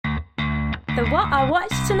The What I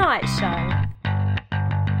Watched Tonight show.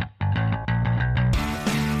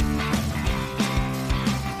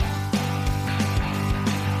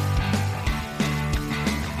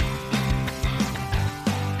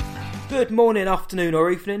 Good morning, afternoon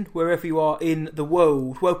or evening, wherever you are in the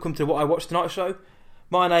world. Welcome to What I Watched Tonight show.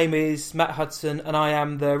 My name is Matt Hudson and I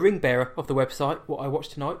am the ring bearer of the website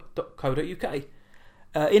whatIwatchedtonight.co.uk.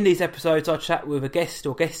 In these episodes I chat with a guest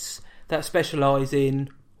or guests that specialise in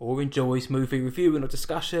or enjoys movie reviewing or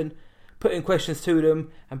discussion, putting questions to them,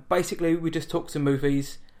 and basically we just talk some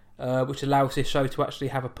movies, which allows this show to actually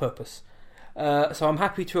have a purpose. So I'm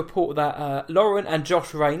happy to report that Lauren and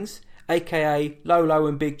Josh Rains, aka Lolo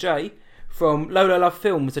and Big J, from Lolo Love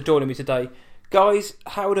Films are joining me today. Guys,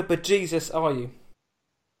 how the bejesus are you?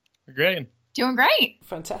 Great. Doing great.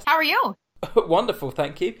 Fantastic. How are you? Wonderful,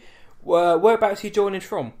 thank you. Whereabouts are you joining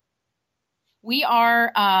from? We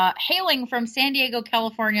are hailing from San Diego,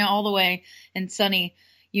 California, all the way in sunny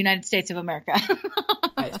United States of America.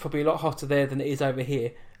 It's probably a lot hotter there than it is over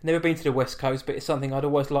here. Never been to the West Coast, but it's something I'd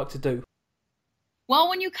always like to do. Well,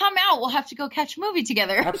 when you come out, we'll have to go catch a movie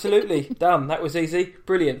together. Absolutely. Done. That was easy.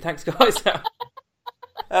 Brilliant. Thanks, guys.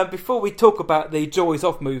 Before we talk about the joys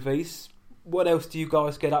of movies, what else do you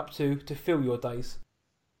guys get up to fill your days?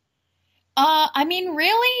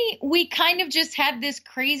 Really, we kind of just had this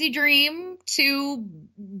crazy dream to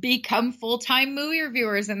become full-time movie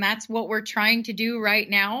reviewers, and that's what we're trying to do right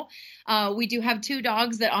now. We do have 2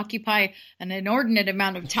 dogs that occupy an inordinate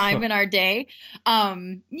amount of time in our day.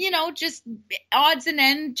 Just odds and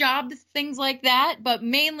end jobs, things like that. But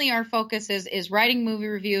mainly our focus is writing movie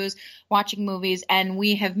reviews, watching movies, and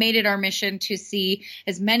we have made it our mission to see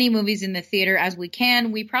as many movies in the theater as we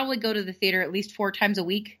can. We probably go to the theater at least 4 times a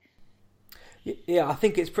week. Yeah, I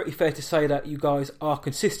think it's pretty fair to say that you guys are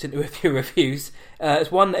consistent with your reviews.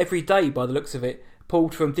 It's one every day by the looks of it,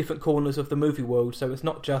 pulled from different corners of the movie world, so it's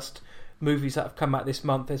not just movies that have come out this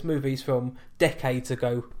month, there's movies from decades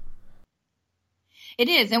ago. It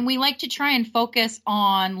is, and we like to try and focus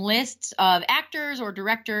on lists of actors or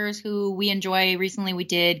directors who we enjoy. Recently we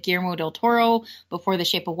did Guillermo del Toro before The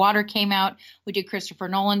Shape of Water came out. We did Christopher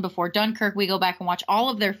Nolan before Dunkirk. We go back and watch all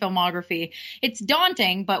of their filmography. It's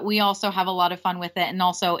daunting, but we also have a lot of fun with it. And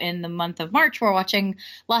also in the month of March, we're watching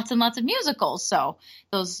lots and lots of musicals. So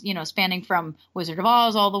those, spanning from Wizard of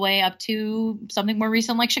Oz all the way up to something more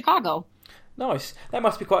recent like Chicago. Nice. That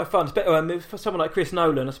must be quite fun. It's better, for someone like Chris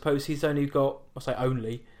Nolan, I suppose he's only got, 8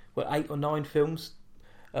 or 9 films.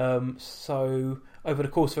 So over the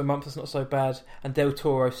course of a month, it's not so bad. And Del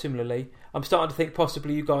Toro similarly. I'm starting to think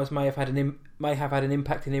possibly you guys may have had an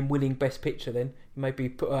impact in him winning Best Picture. Then maybe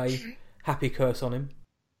put a happy curse on him.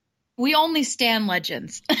 We only stand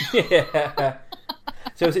legends. Yeah.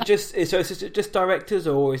 So is it just directors,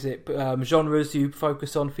 or is it genres you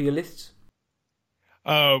focus on for your lists?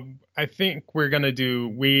 I think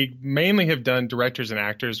we mainly have done directors and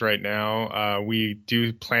actors right now. We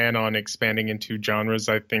do plan on expanding into genres.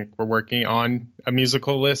 I think we're working on a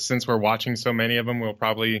musical list. Since we're watching so many of them, we'll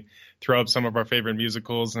probably throw up some of our favorite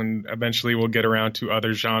musicals, and eventually we'll get around to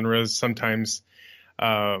other genres. Sometimes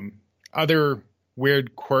other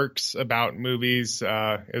weird quirks about movies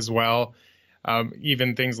as well.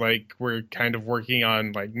 Even things like we're kind of working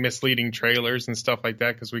on like misleading trailers and stuff like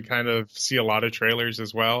that, because we kind of see a lot of trailers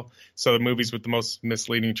as well. So the movies with the most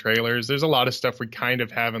misleading trailers, there's a lot of stuff we kind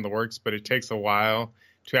of have in the works, but it takes a while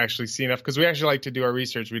to actually see enough, because we actually like to do our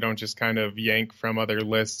research. We don't just kind of yank from other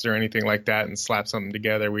lists or anything like that and slap something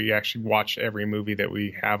together. We actually watch every movie that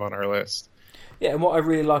we have on our list. Yeah, and what I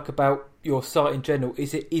really like about your site in general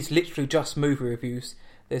is it is literally just movie reviews.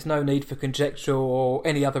 There's no need for conjecture or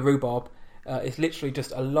any other rhubarb. It's literally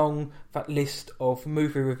just a long fat list of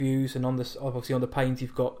movie reviews, and obviously on the panes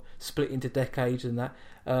you've got split into decades and that.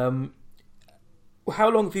 How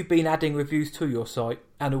long have you been adding reviews to your site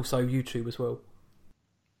and also YouTube as well?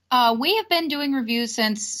 We have been doing reviews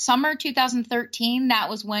since summer 2013. That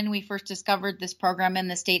was when we first discovered this program in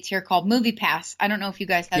the States here called Movie Pass. I don't know if you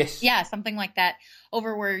guys have, yes. Yeah, something like that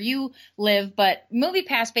over where you live. But Movie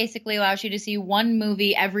Pass basically allows you to see one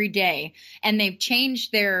movie every day. And they've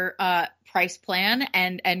changed their price plan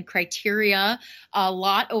and criteria a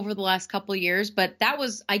lot over the last couple of years. But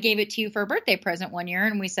I gave it to you for a birthday present one year.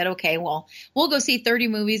 And we said, okay, well, we'll go see 30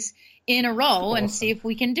 movies in a row and see if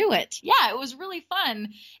we can do it. Yeah, it was really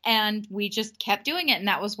fun. And we just kept doing it. And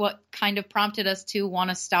that was what kind of prompted us to want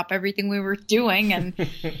to stop everything we were doing and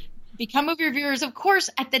become movie reviewers. Of course,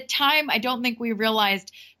 at the time, I don't think we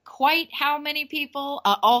realized quite how many people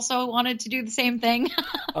also wanted to do the same thing.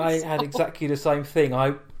 I had exactly the same thing.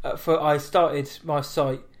 I started my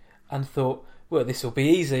site and thought, well, this will be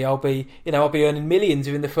easy. I'll be earning millions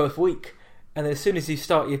within the first week. and then as soon as you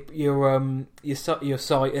start your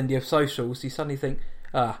site and your socials, you suddenly think,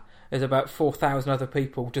 there's about 4,000 other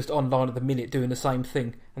people just online at the minute doing the same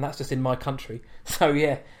thing, and that's just in my country. So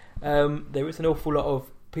yeah, there is an awful lot of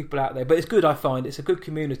people out there, but it's good. I find it's a good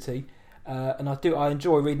community, and I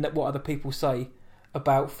enjoy reading what other people say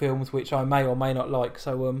about films which I may or may not like.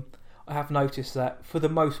 So I have noticed that for the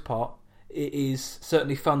most part, it is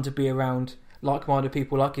certainly fun to be around like-minded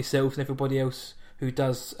people like yourselves and everybody else who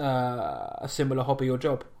does a similar hobby or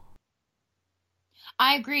job.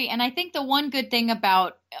 I agree. And I think the one good thing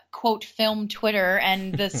about, quote, film Twitter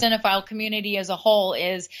and the cinephile community as a whole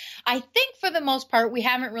is I think for the most part, we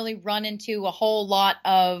haven't really run into a whole lot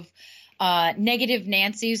of negative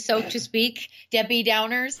Nancy's, so to speak, Debbie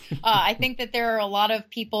Downers. I think that there are a lot of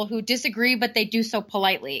people who disagree, but they do so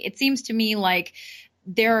politely. It seems to me like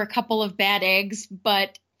there are a couple of bad eggs,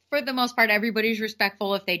 but for the most part, everybody's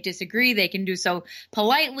respectful. If they disagree, they can do so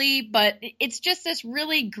politely, but it's just this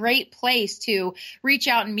really great place to reach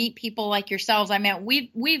out and meet people like yourselves. I mean,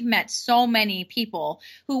 we've met so many people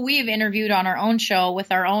who we've interviewed on our own show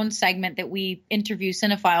with our own segment that we interview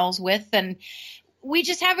cinephiles with, and we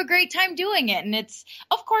just have a great time doing it. And it's,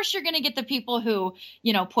 of course, you're going to get the people who,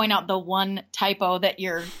 point out the one typo that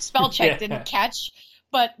your spell check didn't catch.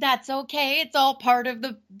 But that's okay. It's all part of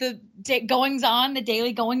the goings on, the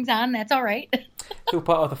daily goings on. That's all right. It's all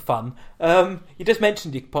part of the fun. You just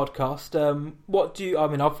mentioned your podcast. What do you? I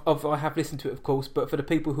mean, I have listened to it, of course. But for the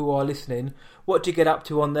people who are listening, what do you get up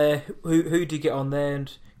to on there? Who do you get on there? And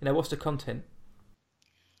what's the content?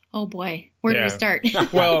 Oh boy, where do we start?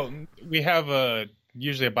 Well, we have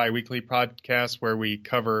usually a bi-weekly podcast where we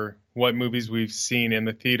cover what movies we've seen in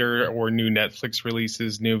the theater or new Netflix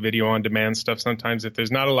releases, new video on demand stuff. Sometimes if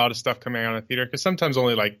there's not a lot of stuff coming out in the theater, because sometimes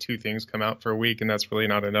only like 2 things come out for a week, and that's really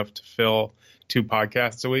not enough to fill 2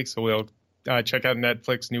 podcasts a week. So we'll check out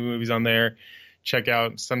Netflix, new movies on there. Check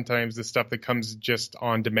out sometimes the stuff that comes just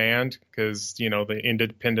on demand, because, the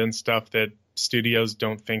independent stuff that studios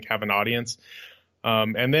don't think have an audience.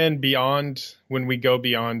 And then when we go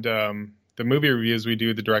beyond the movie reviews, we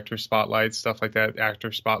do the director spotlights, stuff like that,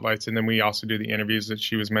 actor spotlights, and then we also do the interviews that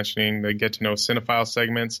she was mentioning, the get to know cinephile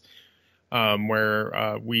segments,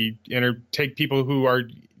 where we take people who are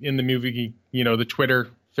in the movie, the Twitter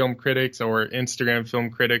film critics or Instagram film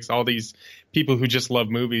critics, all these people who just love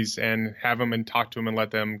movies, and have them and talk to them and let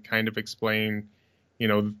them kind of explain,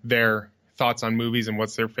 their thoughts on movies and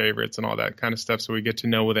what's their favorites and all that kind of stuff. So we get to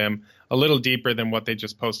know them a little deeper than what they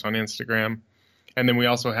just post on Instagram. And then we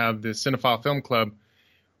also have the Cinephile Film Club,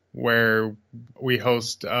 where we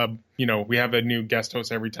host, we have a new guest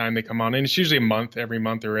host every time they come on. And it's usually every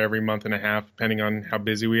month or every month and a half, depending on how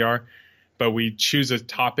busy we are. But we choose a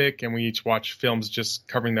topic, and we each watch films just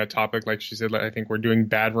covering that topic. Like she said, I think we're doing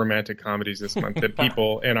bad romantic comedies this month that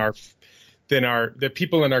people in our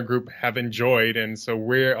group have enjoyed. And so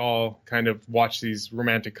we're all kind of watch these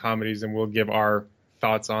romantic comedies, and we'll give our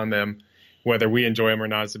thoughts on them. Whether we enjoy them or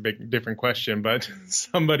not is a different question, but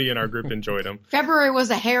somebody in our group enjoyed them. February was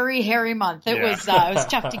a hairy month. It was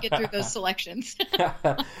tough to get through those selections.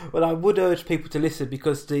 Well, I would urge people to listen,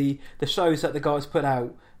 because the shows that the guys put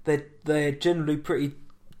out, they're generally pretty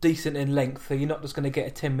decent in length. So you're not just going to get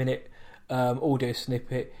a 10-minute audio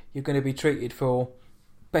snippet. You're going to be treated for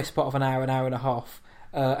best part of an hour and a half.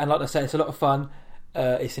 And like I say, it's a lot of fun.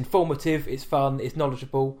 It's informative, it's fun, it's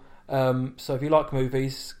knowledgeable. So if you like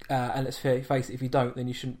movies, and let's face it, if you don't, then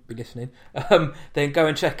you shouldn't be listening, then go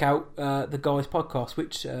and check out the guys' podcast,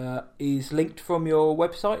 which is linked from your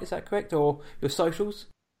website, is that correct? Or your socials?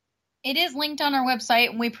 It is linked on our website,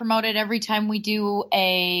 and we promote it every time we do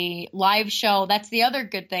a live show. That's the other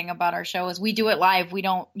good thing about our show, is we do it live. We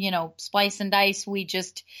don't, splice and dice. We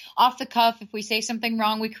just off the cuff. If we say something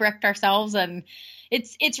wrong, we correct ourselves, and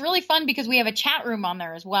it's really fun because we have a chat room on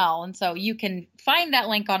there as well. And so you can find that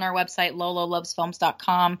link on our website,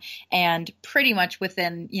 lololovesfilms.com, and pretty much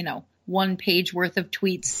within, 1 page worth of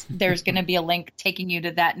tweets, there's going to be a link taking you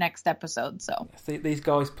to that next episode. So these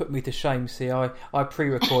guys put me to shame. See, I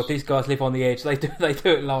pre-record. These guys live on the edge. They do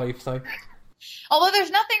it live. So, although there's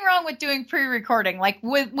nothing wrong with doing pre-recording, like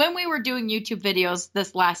when we were doing YouTube videos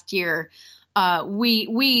this last year,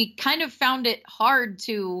 we kind of found it hard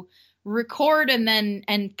to record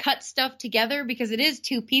and cut stuff together, because it is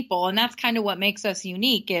 2 people, and that's kind of what makes us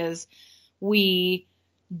unique, is we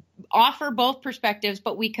offer both perspectives,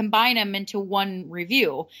 but we combine them into one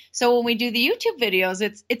review. So when we do the YouTube videos,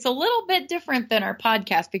 it's a little bit different than our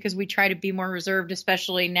podcast, because we try to be more reserved,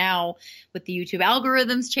 especially now with the YouTube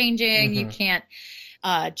algorithms changing. Mm-hmm. You can't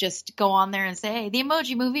just go on there and say, hey, the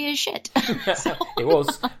Emoji Movie is shit. So, It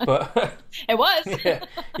was, but it was. yeah,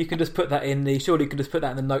 you can just put that in the. Surely you can just put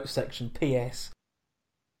that in the notes section. P.S.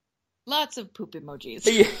 Lots of poop emojis.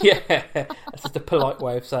 Yeah, that's just a polite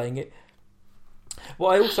way of saying it.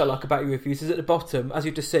 What I also like about your reviews is at the bottom, as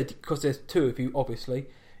you just said, because there's two of you, obviously,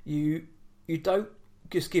 you don't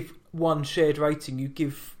just give one shared rating.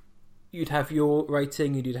 You'd have your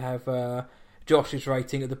rating and you'd have Josh's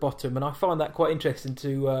rating at the bottom, and I find that quite interesting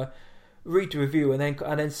to read the review and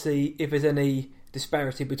then see if there's any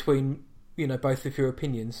disparity between both of your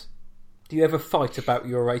opinions. Do you ever fight about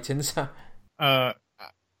your ratings?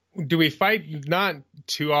 Do we fight? Not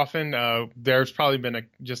too often. There's probably been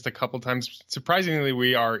just a couple times. Surprisingly,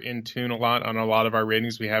 we are in tune a lot on a lot of our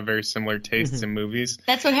ratings. We have very similar tastes in movies.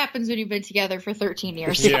 That's what happens when you've been together for 13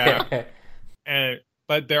 years. Yeah.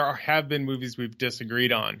 But there have been movies we've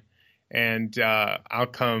disagreed on. And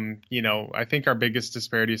outcome, I think our biggest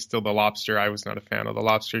disparity is still The Lobster. I was not a fan of The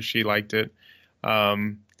Lobster. She liked it.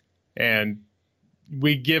 And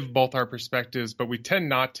we give both our perspectives, but we tend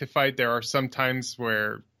not to fight. There are some times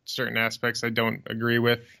where certain aspects I don't agree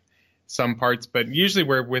with some parts, but usually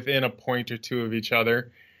we're within a point or two of each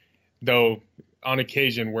other, though on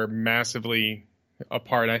occasion we're massively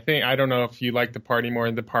apart. I don't know if you liked The Party more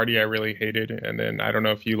than The Party. I really hated it. And then I don't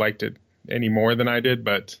know if you liked it any more than I did,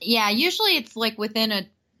 but yeah, usually it's like within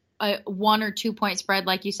a 1 or 2 point spread,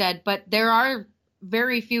 like you said, but there are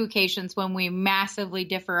very few occasions when we massively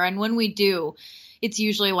differ. And when we do, it's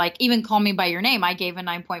usually like, even Call Me by Your Name, I gave a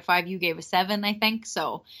 9.5, you gave a 7, I think.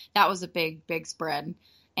 So that was a big spread.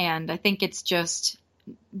 And I think it's just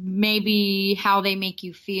maybe how they make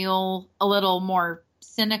you feel a little more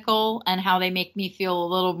cynical and how they make me feel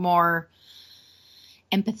a little more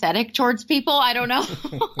empathetic towards people. I don't know.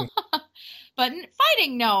 But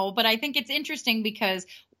fighting, no. But I think it's interesting because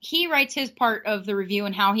he writes his part of the review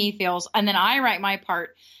and how he feels, and then I write my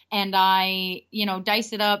part, and I,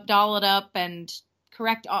 dice it up, doll it up, and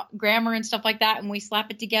correct grammar and stuff like that, and we slap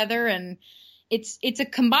it together, and it's a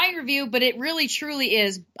combined review, but it really truly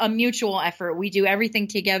is a mutual effort. We do everything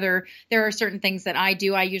together. There are certain things that I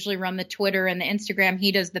do. I usually run the Twitter and the Instagram.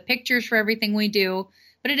 He does the pictures for everything we do,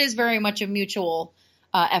 but it is very much a mutual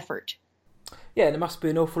effort. Yeah, and it must be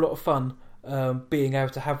an awful lot of fun being able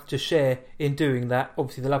to have to share in doing that.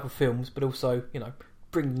 Obviously, the love of films, but also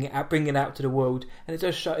bringing it out to the world. And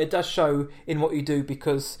it does show in what you do,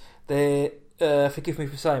 because there. Forgive me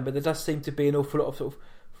for saying, but there does seem to be an awful lot of sort of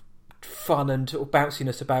fun and sort of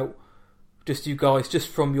bounciness about just you guys, just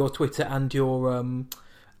from your Twitter and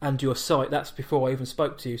your site. That's before I even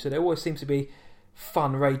spoke to you. So there always seems to be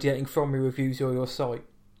fun radiating from your reviews or your site.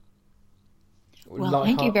 Well,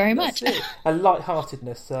 thank you very much. A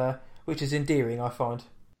lightheartedness, which is endearing, I find.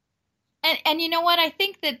 And you know what? I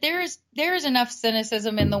think that there is enough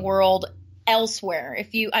cynicism in the world elsewhere.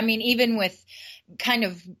 Even with kind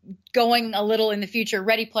of going a little in the future,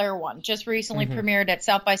 Ready Player One just recently premiered at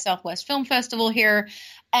South by Southwest Film Festival here.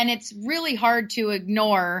 And it's really hard to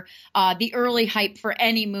ignore the early hype for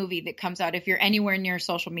any movie that comes out if you're anywhere near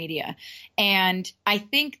social media. And I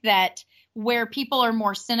think that where people are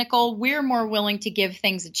more cynical, we're more willing to give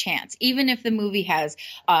things a chance. Even if the movie has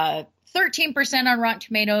 13% on Rotten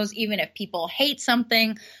Tomatoes, even if people hate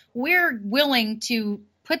something, we're willing to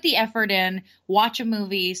put the effort in, watch a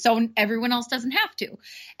movie so everyone else doesn't have to.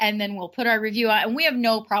 And then we'll put our review out, and we have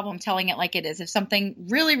no problem telling it like it is. If something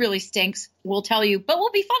really, really stinks, we'll tell you, but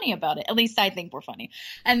we'll be funny about it. At least I think we're funny.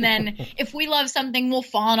 And then if we love something, we'll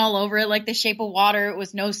fawn all over it, like The Shape of Water. It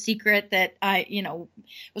was no secret that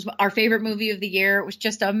was our favorite movie of the year. It was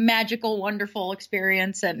just a magical, wonderful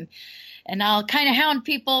experience. And I'll kind of hound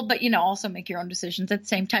people, but also make your own decisions at the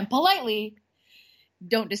same time. Politely.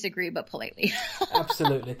 Don't disagree, but politely.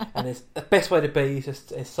 Absolutely. And it's the best way to be is just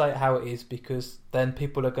say it how it is, because then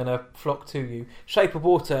people are going to flock to you. Shape of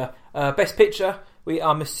Water, Best Picture.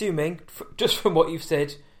 I'm assuming, just from what you've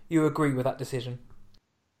said, you agree with that decision.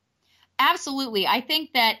 Absolutely. I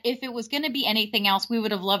think that if it was going to be anything else, we would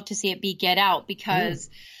have loved to see it be Get Out, because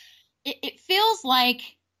it feels like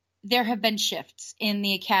there have been shifts in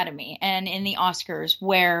the Academy and in the Oscars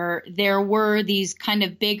where there were these kind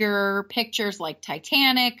of bigger pictures like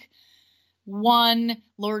Titanic won,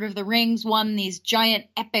 Lord of the Rings won, these giant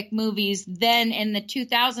epic movies. Then in the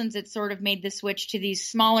 2000s, it sort of made the switch to these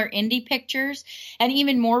smaller indie pictures. And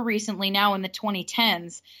even more recently now in the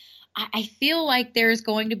 2010s, I feel like there's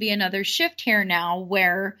going to be another shift here now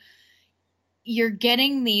where you're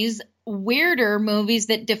getting these weirder movies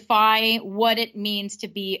that defy what it means to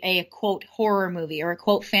be a quote horror movie or a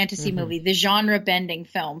quote fantasy movie, the genre bending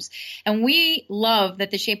films. And we love that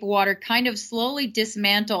The Shape of Water kind of slowly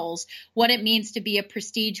dismantles what it means to be a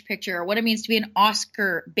prestige picture or what it means to be an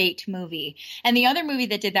Oscar bait movie. And the other movie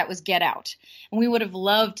that did that was Get Out. And we would have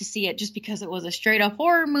loved to see it just because it was a straight up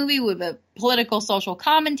horror movie with a political social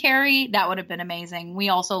commentary. That would have been amazing. We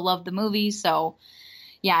also love the movie, so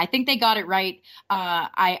yeah, I think they got it right.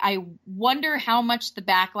 I wonder how much the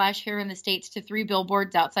backlash here in the States to 3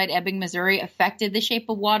 Billboards Outside Ebbing, Missouri affected The Shape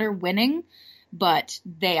of Water winning, but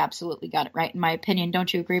they absolutely got it right, in my opinion.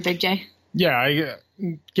 Don't you agree, Big J? Yeah,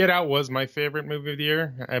 Get Out was my favorite movie of the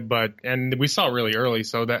year, and we saw it really early,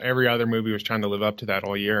 so that every other movie was trying to live up to that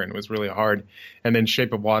all year, and it was really hard. And then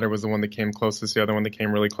Shape of Water was the one that came closest. The other one that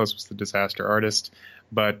came really close was The Disaster Artist,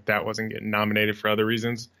 but that wasn't getting nominated for other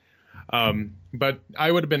reasons. But I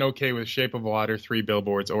would have been okay with Shape of Water, 3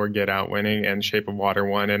 Billboards, or Get Out winning, and Shape of Water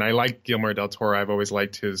won. And I like Guillermo del Toro. I've always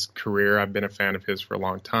liked his career. I've been a fan of his for a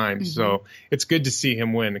long time. So it's good to see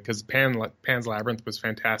him win, because Pan's Labyrinth was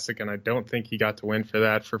fantastic, and I don't think he got to win for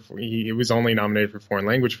that. He was only nominated for foreign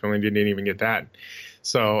language film, and didn't even get that.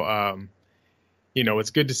 So, it's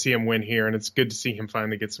good to see him win here, and it's good to see him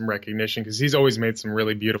finally get some recognition, because he's always made some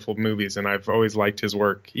really beautiful movies, and I've always liked his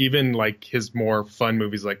work. Even like his more fun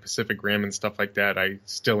movies like Pacific Rim and stuff like that, I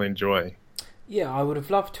still enjoy. Yeah, I would have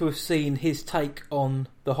loved to have seen his take on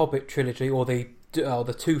the Hobbit trilogy, or the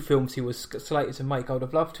 2 films he was slated to make. I would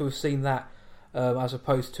have loved to have seen that, as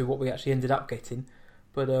opposed to what we actually ended up getting.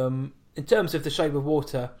 But in terms of The Shape of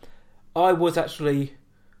Water, I was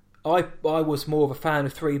more of a fan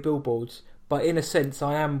of 3 Billboards. But in a sense,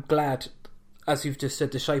 I am glad, as you've just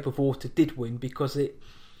said, The Shape of Water did win, because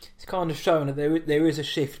it's kind of shown that there is a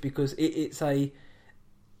shift, because it's a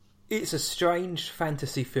strange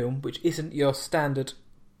fantasy film, which isn't your standard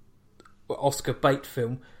Oscar bait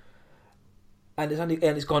film, and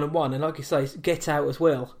it's gone and won. And like you say, Get Out as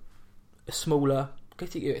well, it's a smaller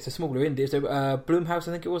indie. It's a Blumhouse,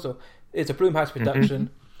 I think it was, or it's a Blumhouse production.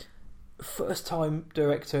 First time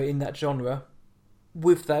director in that genre,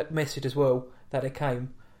 with that message as well that it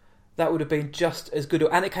came, that would have been just as good.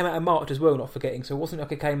 And it came out in March as well, not forgetting. So it wasn't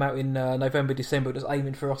like it came out in November, December. It was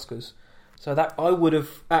aiming for Oscars. So that I would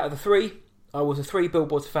have, out of the 3, I was a 3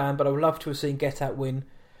 Billboards fan, but I would love to have seen Get Out win.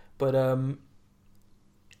 But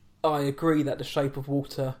I agree that The Shape of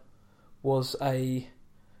Water was a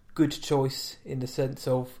good choice, in the sense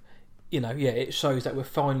of, it shows that we're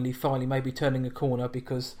finally maybe turning a corner,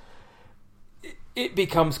 because it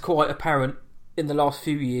becomes quite apparent in the last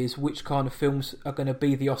few years which kind of films are going to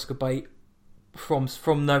be the Oscar bait from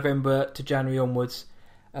November to January onwards.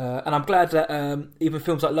 And I'm glad that even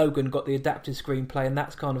films like Logan got the adapted screenplay, and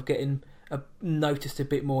that's kind of getting noticed a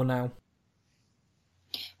bit more now.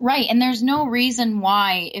 Right, and there's no reason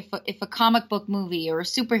why, if a comic book movie or a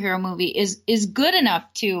superhero movie is good enough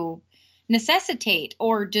to necessitate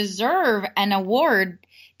or deserve an award,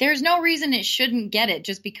 there's no reason it shouldn't get it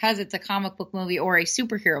just because it's a comic book movie or a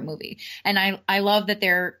superhero movie. And I love that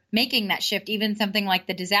they're making that shift. Even something like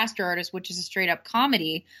The Disaster Artist, which is a straight up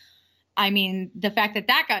comedy. I mean, the fact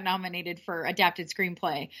that got nominated for adapted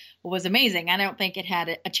screenplay was amazing. I don't think it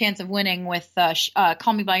had a chance of winning with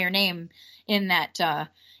Call Me by Your Name in that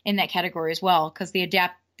category as well, because the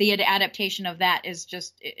adaptation of that is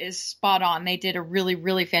spot on. They did a really,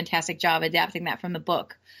 really fantastic job adapting that from the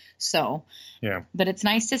book. So, yeah. But it's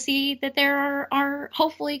nice to see that there are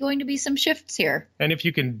hopefully going to be some shifts here. And if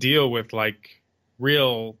you can deal with like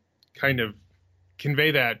real kind of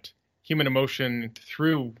convey that human emotion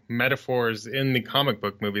through metaphors in the comic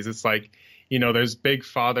book movies, it's like, there's big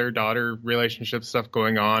father-daughter relationship stuff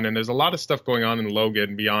going on, and there's a lot of stuff going on in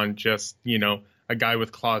Logan beyond just, a guy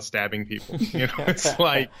with claws stabbing people. It's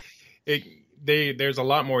like there's a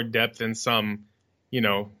lot more depth in some,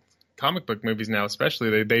 comic book movies now,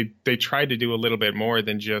 especially. They try to do a little bit more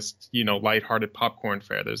than just, lighthearted popcorn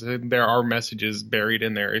fare. There are messages buried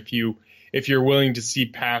in there. If you're willing to see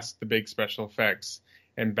past the big special effects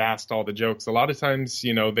and past all the jokes, a lot of times,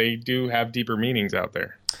 they do have deeper meanings out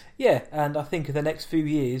there. Yeah, and I think in the next few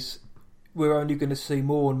years, we're only going to see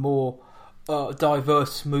more and more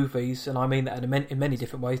diverse movies, and I mean that in many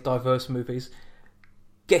different ways, diverse movies,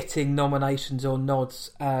 getting nominations or nods,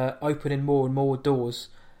 opening more and more doors.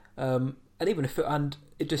 And even and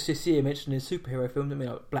it just this year mentioned in superhero films,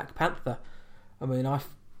 like Black Panther. I mean, I'm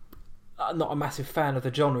not a massive fan of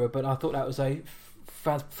the genre, but I thought that was a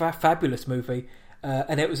fabulous movie.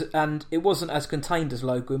 And it wasn't as contained as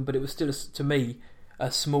Logan, but it was still, to me,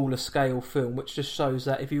 a smaller scale film, which just shows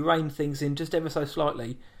that if you rein things in just ever so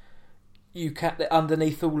slightly, you can,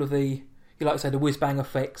 underneath all of the, like I say, the whiz bang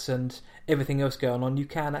effects and everything else going on, you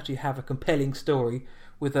can actually have a compelling story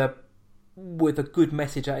with a good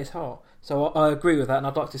message at its heart. So I agree with that, and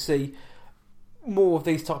I'd like to see more of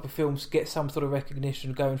these type of films get some sort of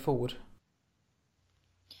recognition going forward.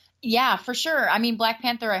 Yeah, for sure. I mean, Black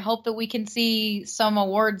Panther, I hope that we can see some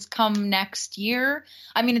awards come next year.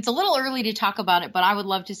 I mean, it's a little early to talk about it, but I would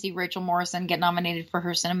love to see Rachel Morrison get nominated for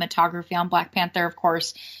her cinematography on Black Panther. Of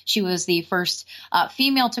course, she was the first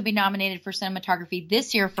female to be nominated for cinematography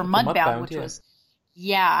this year for Mudbound, which was,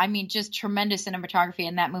 I mean, just tremendous cinematography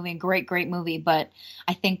in that movie. Great, great movie. But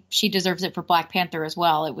I think she deserves it for Black Panther as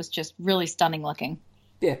well. It was just really stunning looking.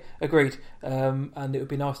 Yeah, agreed. And it would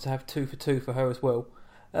be nice to have 2 for 2 for her as well.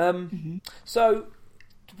 So,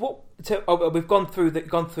 we've gone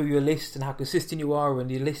through your list and how consistent you are in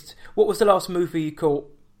your list. What was the last movie you caught,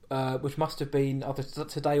 which must have been either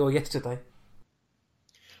today or yesterday?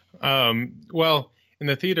 Well, in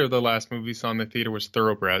the theater, the last movie we saw in the theater was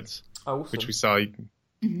Thoroughbreds, awesome. Which we saw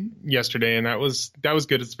yesterday, and that was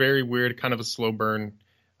good. It's very weird, kind of a slow burn.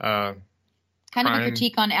 Kind of a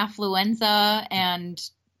critique on affluenza and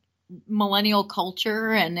millennial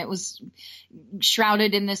culture, and it was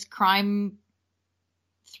shrouded in this crime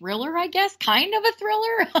thriller, I guess, kind of a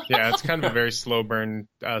thriller. Yeah, it's kind of a very slow burn,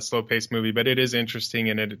 slow paced movie, but it is interesting,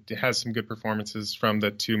 and it has some good performances from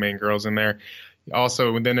the 2 main girls in there.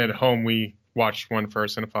 Also, then at home we watched one for our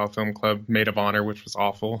Cinephile Film Club, Maid of Honor, which was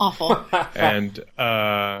awful. And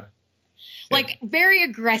like very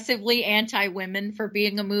aggressively anti-women for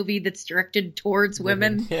being a movie that's directed towards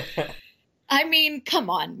women. I mean, come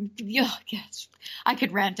on. Yes. I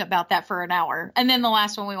could rant about that for an hour. And then the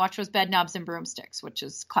last one we watched was Bedknobs and Broomsticks, which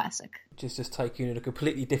is classic. Which is just taking you in a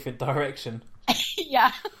completely different direction.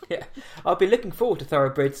 Yeah. I've been looking forward to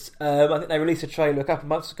Thoroughbreds. I think they released a trailer a couple of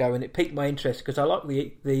months ago, and it piqued my interest because I like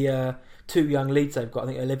the 2 young leads they've got. I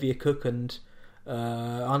think Olivia Cook and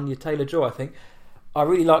Anya Taylor-Joy, I think. I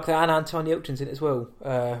really like that, and Anton Yelchin's in it as well.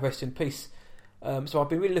 Rest in peace. So I've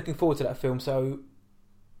been really looking forward to that film. So,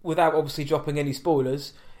 without obviously dropping any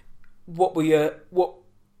spoilers, what were your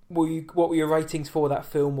ratings for that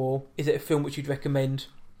film, or is it a film which you'd recommend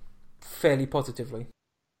fairly positively?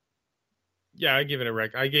 Yeah, I give it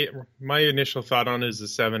a my initial thought on it is a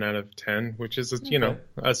 7 out of 10, which is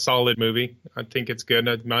a solid movie. I think it's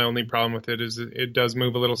good. My only problem with it is it does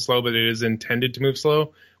move a little slow, but it is intended to move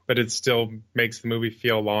slow, but it still makes the movie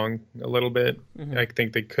feel long a little bit. I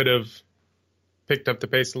think they could have picked up the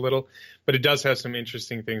pace a little, but it does have some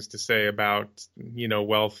interesting things to say about,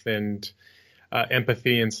 wealth and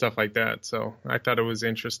empathy and stuff like that. So I thought it was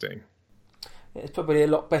interesting. It's probably a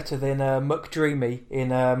lot better than McDreamy in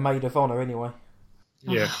Maid of Honor, anyway.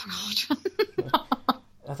 Yeah. Oh,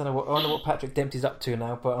 I don't know what Patrick Dempsey's up to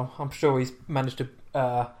now, but I'm sure he's managed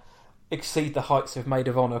to exceed the heights of Maid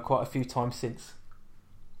of Honor quite a few times since.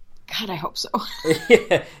 God, I hope so.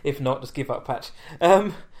 Yeah, if not, just give up, Patch.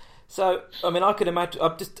 So, I mean, I can imagine,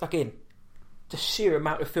 the sheer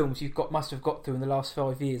amount of films must have got through in the last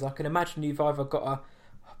 5 years. I can imagine you've either got a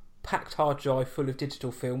packed hard drive full of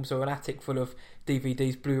digital films or an attic full of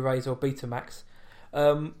DVDs, Blu-rays or Betamax.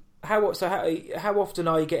 How often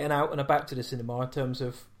are you getting out and about to the cinema in terms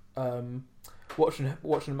of watching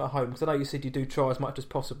them at home? Because I know you said you do try as much as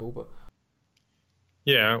possible, but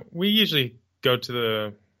yeah, we usually go to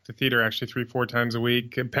the theater actually 3-4 times a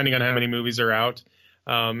week, depending on how many movies are out.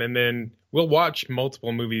 And then we'll watch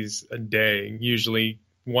multiple movies a day, usually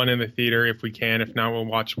one in the theater if we can. If not, we'll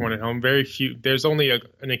watch one at home. Very few. There's only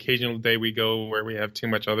an occasional day we go where we have too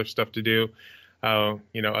much other stuff to do,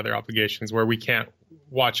 other obligations where we can't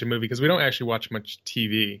watch a movie because we don't actually watch much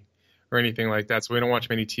TV or anything like that. So we don't watch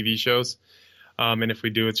many TV shows. And if we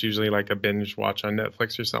do, it's usually like a binge watch on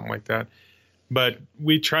Netflix or something like that. But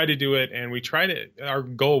we try to do it, and our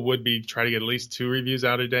goal would be try to get at least 2 reviews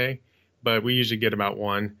out a day, but we usually get about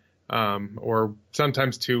 1, or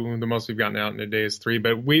sometimes 2. The most we've gotten out in a day is 3,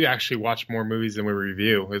 but we actually watch more movies than we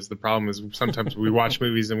review. Is the problem is sometimes we watch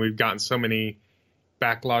movies and we've gotten so many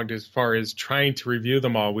backlogged as far as trying to review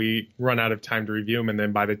them all, we run out of time to review them, and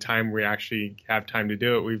then by the time we actually have time to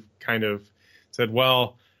do it, we've kind of said,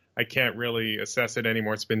 well, I can't really assess it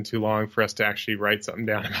anymore. It's been too long for us to actually write something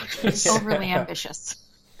down about this. Overly ambitious.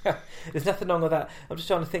 There's nothing wrong with that. I'm just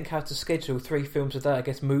trying to think how to schedule 3 films a day. I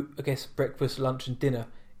guess breakfast, lunch, and dinner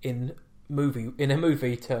in a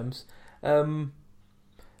movie terms.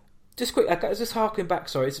 Just quick, just harking back.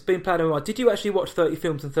 Sorry, it's been playing on my mind. Did you actually watch 30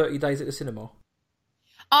 films in 30 days at the cinema?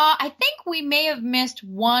 I think we may have missed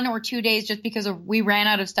 1 or 2 days just because we ran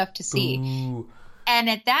out of stuff to see. Ooh. And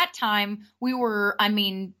at that time, we were,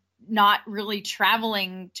 not really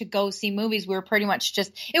traveling to go see movies. We were pretty much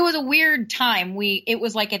it was a weird time. It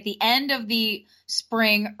was like at the end of the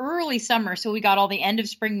spring, early summer. So we got all the end of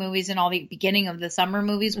spring movies and all the beginning of the summer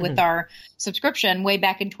movies with our subscription way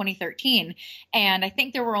back in 2013. And I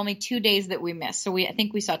think there were only 2 days that we missed. So I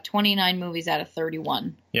think we saw 29 movies out of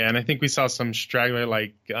 31. Yeah. And I think we saw some straggler,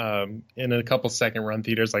 like in a couple second run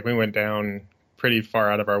theaters. Like we went down pretty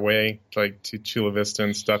far out of our way, like to Chula Vista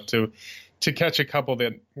and stuff to catch a couple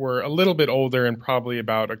that were a little bit older and probably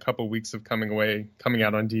about a couple weeks of coming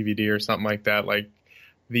out on DVD or something like that. Like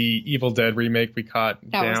the Evil Dead remake we caught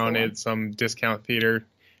down at some discount theater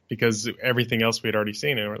because everything else we had already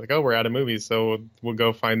seen. And we're like, oh, we're out of movies. So we'll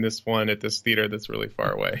go find this one at this theater that's really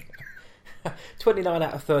far away. 29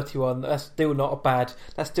 out of 31. That's still not a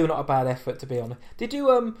bad effort, to be honest. Did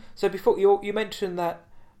you so before you mentioned that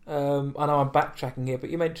I know I'm backtracking here, but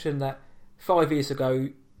you mentioned that 5 years ago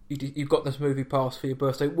you got this movie pass for your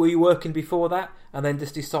birthday. Were you working before that and then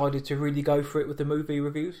just decided to really go for it with the movie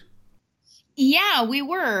reviews? Yeah, we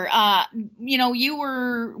were. You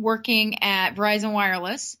were working at Verizon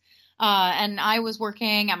Wireless, and I was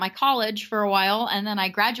working at my college for a while, and then I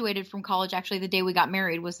graduated from college. Actually, the day we got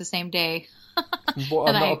married was the same day.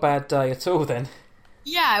 Not a bad day at all then.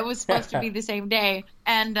 Yeah, it was supposed to be the same day.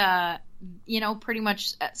 And, pretty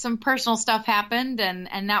much some personal stuff happened,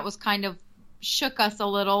 and that was kind of shook us a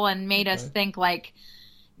little and made us think like,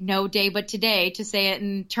 no day but today, to say it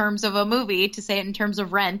in terms of a movie, to say it in terms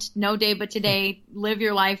of Rent, no day but today, live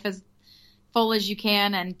your life as full as you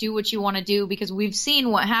can and do what you want to do, because we've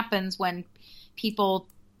seen what happens when people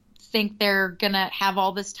think they're going to have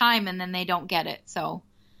all this time and then they don't get it. So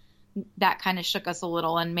that kind of shook us a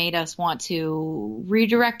little and made us want to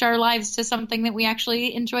redirect our lives to something that we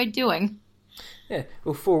actually enjoyed doing. Yeah,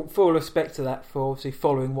 well, full respect to that, for obviously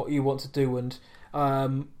following what you want to do, and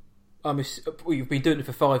you've been doing it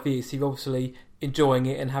for 5 years, so you're obviously enjoying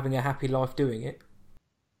it and having a happy life doing it.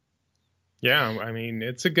 Yeah, I mean,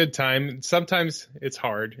 it's a good time. Sometimes it's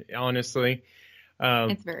hard, honestly.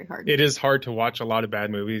 It's very hard. It is hard to watch a lot of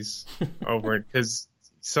bad movies over it, because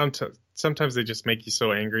sometimes they just make you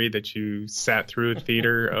so angry that you sat through a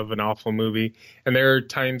theater of an awful movie. And there are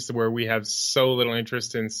times where we have so little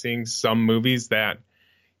interest in seeing some movies that,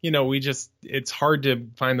 it's hard to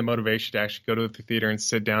find the motivation to actually go to the theater and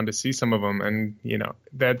sit down to see some of them. And,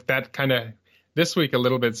 that kind of, this week a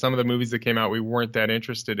little bit, some of the movies that came out we weren't that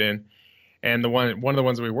interested in. And one of the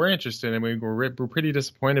ones we were interested in, we were pretty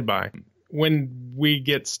disappointed by. When we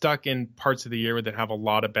get stuck in parts of the year that have a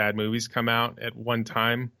lot of bad movies come out at one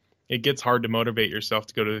time, it gets hard to motivate yourself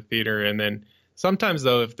to go to the theater. And then sometimes,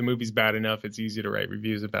 though, if the movie's bad enough, it's easy to write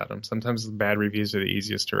reviews about them. Sometimes the bad reviews are the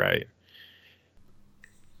easiest to write.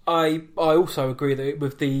 I also agree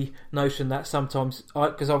with the notion that sometimes,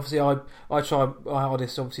 because obviously I try my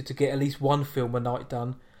hardest obviously to get at least one film a night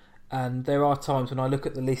done, and there are times when I look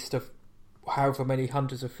at the list of however many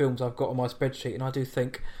hundreds of films I've got on my spreadsheet, and I do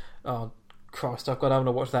think, oh Christ, I don't want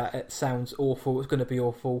to watch that. It sounds awful. It's going to be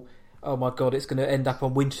awful. Oh my God, it's going to end up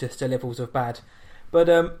on Winchester levels of bad. But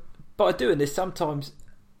by doing this, sometimes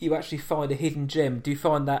you actually find a hidden gem. Do you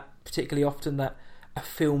find that particularly often, that a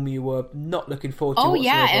film you were not looking forward to? Oh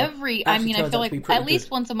yeah, I feel like at least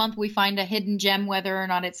good. Once a month we find a hidden gem, whether or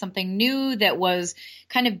not it's something new that was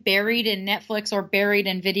kind of buried in Netflix or buried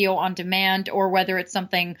in video on demand, or whether it's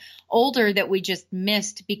something older that we just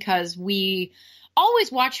missed because we always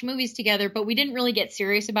watched movies together, but we didn't really get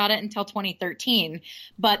serious about it until 2013.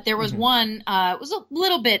 But there was one, it was a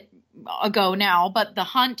little bit ago now, but The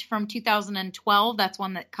Hunt from 2012, that's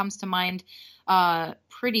one that comes to mind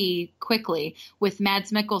pretty quickly, with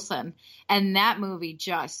Mads Mikkelsen. And that movie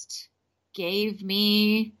just gave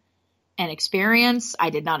me an experience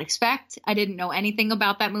I did not expect. I didn't know anything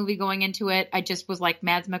about that movie going into it. I just was like,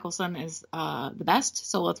 Mads Mikkelsen is the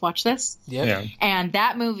best, so let's watch this. Yeah. And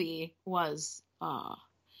that movie was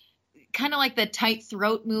kind of like the Tight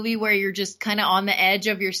Throat movie, where you're just kind of on the edge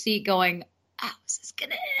of your seat going, how is this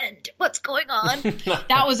going to end? What's going on?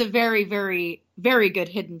 That was a very, very, very good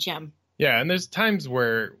hidden gem. Yeah, and there's times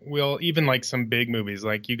where we'll, even like some big movies,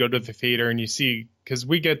 like you go to the theater and you see, because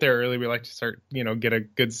we get there early, we like to start, get a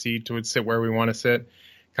good seat to sit where we want to sit,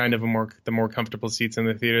 kind of the more comfortable seats in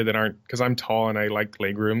the theater that aren't, because I'm tall and I like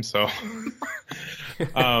leg room, so.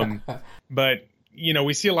 But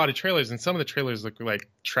we see a lot of trailers, and some of the trailers look like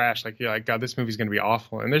trash. Like, you're like, God, this movie's going to be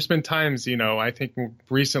awful. And there's been times, I think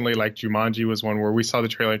recently, like Jumanji was one where we saw the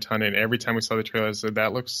trailer a ton, and every time we saw the trailer, I said,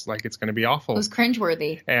 that looks like it's going to be awful. It was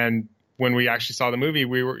cringeworthy. And when we actually saw the movie,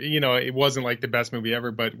 we were, it wasn't like the best movie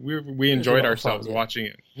ever, but we enjoyed ourselves watching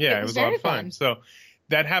it. Yeah, it was a lot of fun. So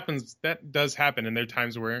that happens. That does happen. And there are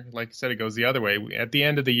times where, like I said, it goes the other way. At the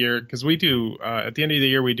end of the year, because we do, at the end of the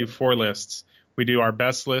year, we do 4 lists. We do our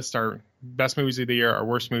best list, our best movies of the year, our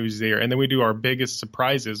worst movies of the year. And then we do our biggest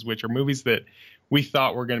surprises, which are movies that we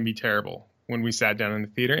thought were going to be terrible when we sat down in the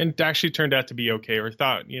theater and it actually turned out to be okay, or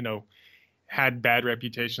thought, had bad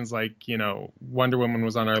reputations, like, Wonder Woman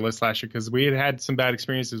was on our list last year because we had some bad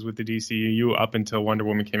experiences with the DCU up until Wonder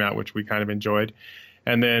Woman came out, which we kind of enjoyed.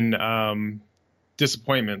 And then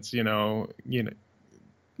disappointments,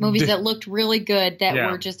 movies that looked really good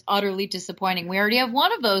that were just utterly disappointing. We already have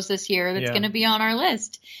one of those this year that's going to be on our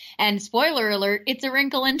list. And spoiler alert, it's A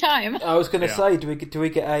Wrinkle in Time. I was going to say, do we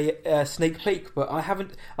get a sneak peek? But I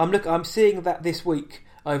haven't. I'm seeing that this week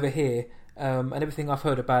over here, and everything I've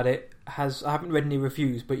heard about it I haven't read any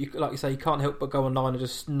reviews. But like you say, you can't help but go online and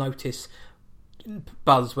just notice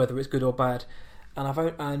buzz, whether it's good or bad.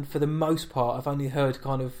 And for the most part, I've only heard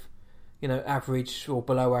kind of average or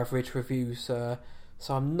below average reviews. So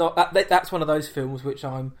I'm not. That's one of those films which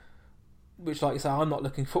like you say, I'm not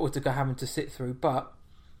looking forward to having to sit through. But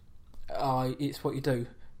it's what you do.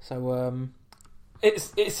 So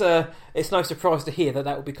it's no surprise to hear that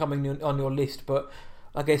will be coming on your list. But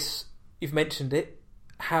I guess you've mentioned it.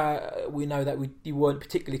 How we know that you weren't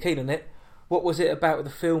particularly keen on it. What was it about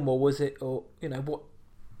the film, or was it, or what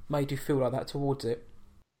made you feel like that towards it?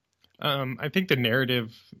 I think the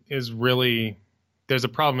narrative is really, there's a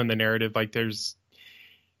problem in the narrative. Like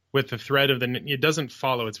with the thread of it doesn't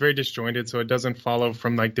follow. It's very disjointed, so it doesn't follow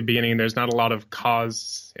from like the beginning. There's not a lot of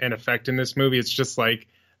cause and effect in this movie. It's just like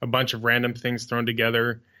a bunch of random things thrown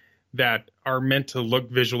together that are meant to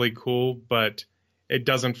look visually cool, but it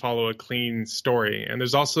doesn't follow a clean story. And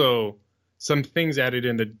there's also some things added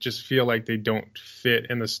in that just feel like they don't fit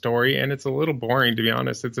in the story. And it's a little boring, to be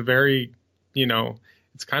honest. It's a very,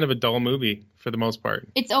 it's kind of a dull movie for the most part.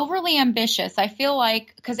 It's overly ambitious. I feel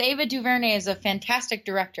like, because Ava DuVernay is a fantastic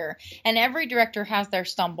director, and every director has their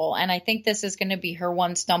stumble. And I think this is going to be her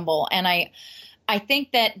one stumble. And I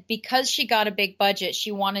think that because she got a big budget,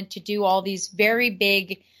 she wanted to do all these very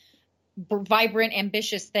big, vibrant,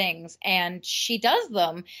 ambitious things, and she does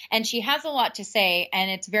them, and she has a lot to say,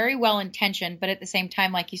 and it's very well intentioned, but at the same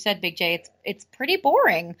time, like you said, Big J, it's pretty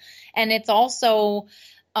boring, and it's also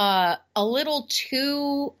a little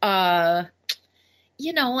too like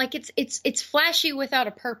it's flashy without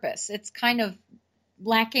a purpose. It's kind of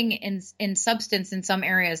lacking in substance in some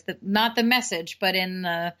areas, that not the message, but in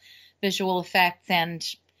the visual effects, and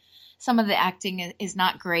some of the acting is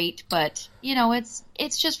not great, but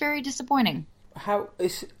it's just very disappointing.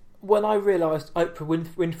 When I realised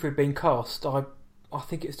Oprah Winfrey being cast, I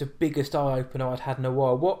think it's the biggest eye opener I'd had in a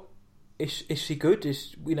while. What is she good?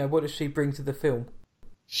 What does she bring to the film?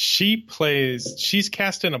 She's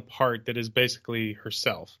cast in a part that is basically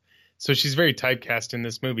herself. So she's very typecast in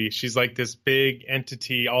this movie. She's like this big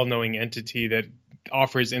entity, all-knowing entity that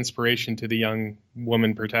offers inspiration to the young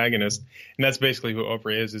woman protagonist. And that's basically who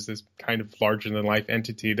Oprah is this kind of larger-than-life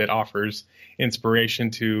entity that offers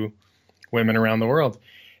inspiration to women around the world.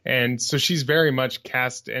 And so she's very much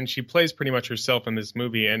cast, and she plays pretty much herself in this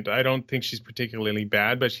movie. And I don't think she's particularly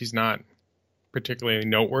bad, but she's not particularly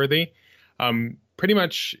noteworthy. Pretty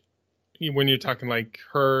much when you're talking like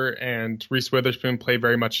her and Reese Witherspoon play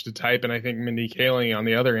very much to type, and I think Mindy Kaling, on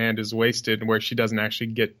the other hand, is wasted, where she doesn't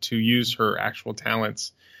actually get to use her actual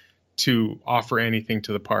talents to offer anything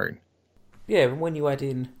to the part. Yeah, and when you add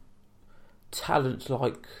in talent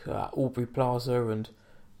like Aubrey Plaza and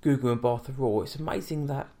Gugu Mbatha-Raw, it's amazing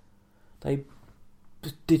that they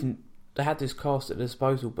had this cast at their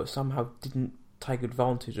disposal, but somehow didn't take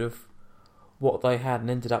advantage of what they had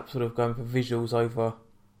and ended up sort of going for visuals over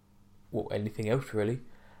anything else, really.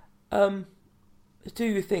 Do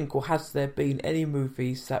you think, or has there been any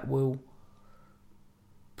movies that will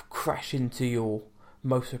crash into your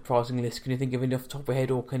most surprising list? Can you think of any off the top of your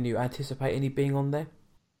head, or can you anticipate any being on there?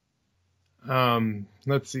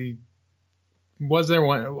 Let's see. Was there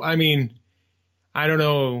one? I mean, I don't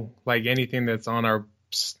know, like anything that's on our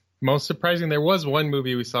most surprising. There was one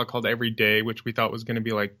movie we saw called Every Day, which we thought was going to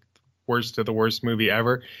be like worst of the worst movie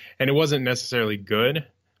ever. And it wasn't necessarily good,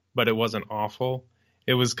 but it wasn't awful.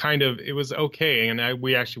 It was okay. And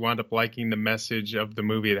we actually wound up liking the message of the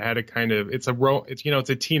movie. It had a kind of, it's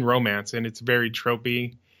a teen romance, and it's very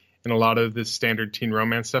tropey in a lot of the standard teen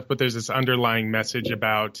romance stuff. But there's this underlying message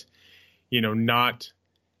about, not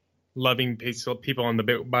loving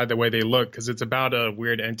people by the way they look, because it's about a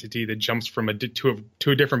weird entity that jumps from to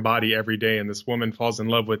a different body every day. And this woman falls in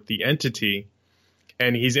love with the entity,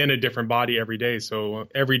 and he's in a different body every day. So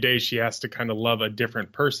every day she has to kind of love a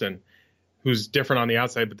different person. who's different on the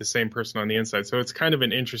outside but the same person on the inside. So it's kind of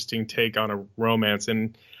an interesting take on a romance,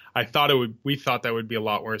 and we thought that would be a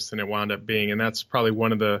lot worse than it wound up being, and that's probably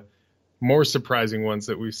one of the more surprising ones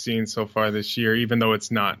that we've seen so far this year, even though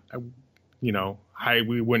it's not,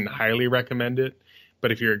 we wouldn't highly recommend it.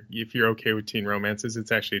 But if you're okay with teen romances,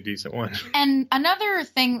 it's actually a decent one. And another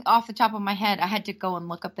thing off the top of my head, I had to go and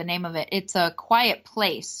look up the name of it. It's A Quiet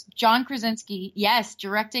Place. John Krasinski, yes,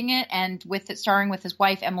 directing it, and starring with his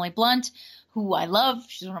wife Emily Blunt, who I love.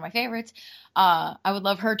 She's one of my favorites. I would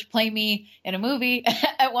love her to play me in a movie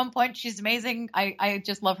at one point. She's amazing. I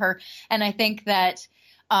just love her, and I think that.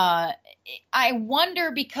 I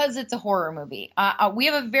wonder, because it's a horror movie. We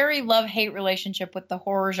have a very love-hate relationship with the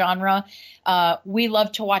horror genre. We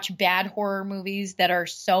love to watch bad horror movies that are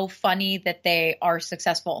so funny that they are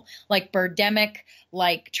successful, like Birdemic,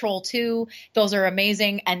 like Troll 2. Those are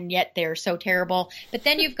amazing, and yet they're so terrible. But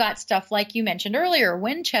then you've got stuff like you mentioned earlier,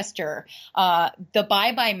 Winchester, The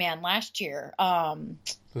Bye-Bye Man last year.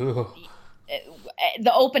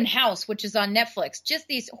 The Open House, which is on Netflix, just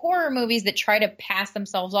these horror movies that try to pass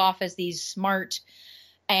themselves off as these smart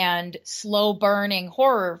and slow burning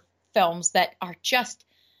horror films that are just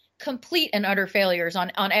complete and utter failures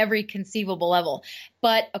on every conceivable level.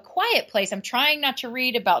 But A Quiet Place, I'm trying not to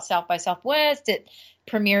read about South by Southwest. It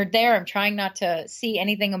premiered there. I'm trying not to see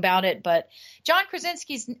anything about it, but John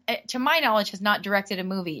Krasinski's, to my knowledge, has not directed a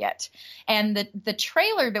movie yet. And the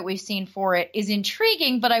trailer that we've seen for it is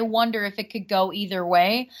intriguing, but I wonder if it could go either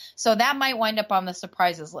way. So that might wind up on the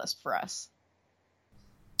surprises list for us.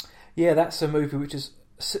 Yeah, that's a movie which is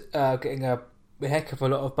getting a heck of a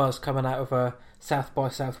lot of buzz coming out of South by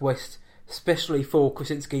Southwest, especially for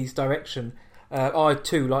Krasinski's direction. I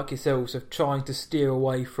too, like yourselves, are trying to steer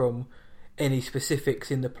away from any specifics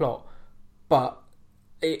in the plot, but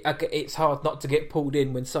it's hard not to get pulled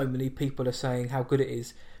in when so many people are saying how good it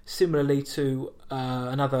is. Similarly to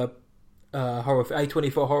another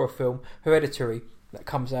A24 horror film, Hereditary, that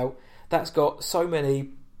comes out, that's got so many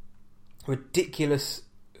ridiculous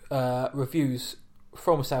reviews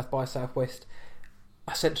from South by Southwest.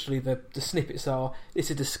 Essentially the snippets are, this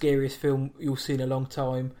is the scariest film you'll see in a long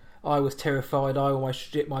time, I was terrified, I almost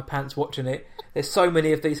shit my pants watching it. There's so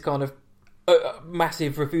many of these kind of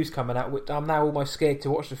massive reviews coming out, which I'm now almost scared to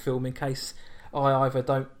watch the film in case I either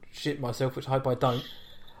don't shit myself, which I hope I don't,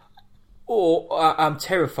 or I'm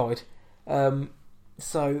terrified.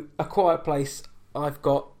 So A Quiet Place I've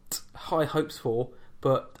got high hopes for,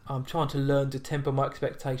 but I'm trying to learn to temper my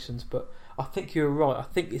expectations. But I think you're right. I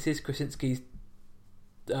think this is Krasinski's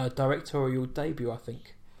directorial debut, I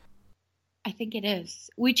think it is.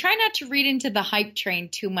 We try not to read into the hype train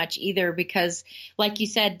too much either, because like you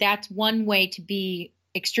said, that's one way to be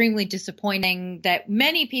extremely disappointing that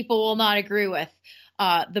many people will not agree with.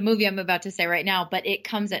 The movie I'm about to say right now, but It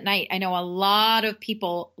Comes at Night. I know a lot of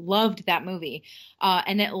people loved that movie,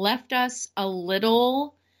 and it left us a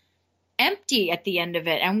little empty at the end of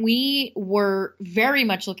it. And we were very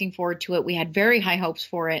much looking forward to it. We had very high hopes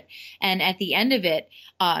for it. And at the end of it,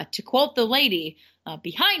 to quote the lady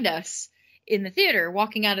behind us in the theater,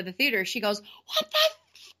 walking out of the theater, she goes, "What the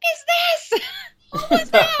is this? What was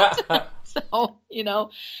that?" So,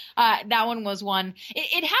 that one was one.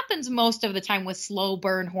 It happens most of the time with slow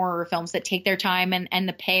burn horror films that take their time, and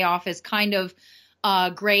the payoff is kind of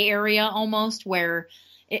gray area almost, where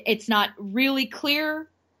it's not really clear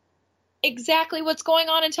exactly what's going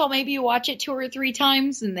on until maybe you watch it 2 or 3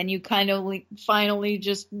 times, and then you kind of finally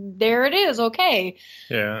just, there it is, okay.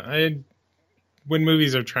 Yeah, when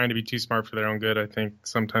movies are trying to be too smart for their own good, I think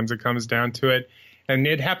sometimes it comes down to it. And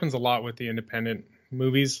it happens a lot with the independent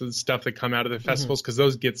movies, the stuff that come out of the festivals, because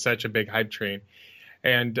those get such a big hype train.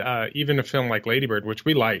 And even a film like Lady Bird, which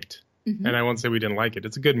we liked, and I won't say we didn't like it,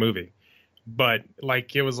 it's a good movie. But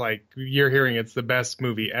it was like, you're hearing it's the best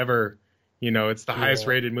movie ever. It's the highest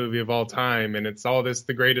rated movie of all time, and it's all this,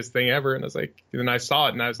 the greatest thing ever. And I was like, and then I saw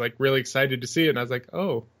it, and I was like really excited to see it. And I was like,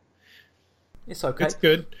 oh, it's okay. It's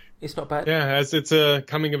good. It's not bad. Yeah, as it's a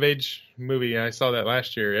coming of age movie. I saw that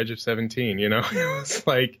last year, Edge of 17. It was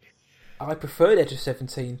like, I preferred Edge of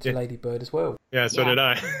 17 to Lady Bird as well. Yeah, so did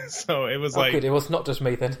I. So it was good. It was not just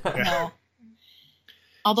me then. No.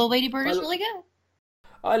 Although Lady Bird is really good.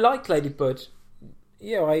 I like Lady Bird.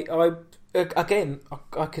 Yeah, I can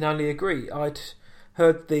only agree. I'd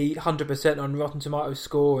heard the 100% on Rotten Tomatoes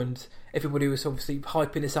score, and everybody was obviously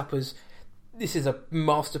hyping this up as this is a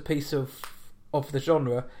masterpiece of the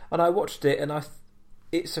genre. And I watched it, and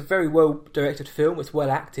it's a very well directed film. It's well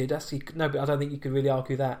acted. But I don't think you could really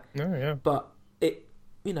argue that. Oh yeah. But it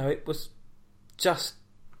was just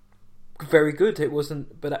very good. It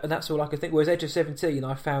wasn't, and that's all I could think. Whereas Edge of 17,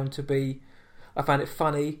 I found it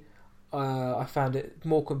funny. I found it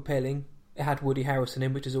more compelling. It had Woody Harrelson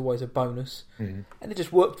in, which is always a bonus, and it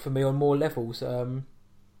just worked for me on more levels.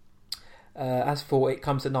 As for It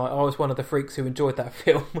Comes at Night, I was one of the freaks who enjoyed that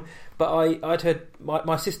film, but I'd heard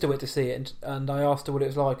my sister went to see it, and I asked her what it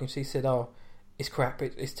was like, and she said, "Oh, it's crap.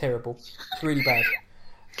 It's terrible. It's really bad."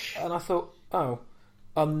 And I thought, "Oh,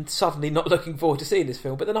 I'm suddenly not looking forward to seeing this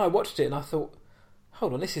film." But then I watched it, and I thought,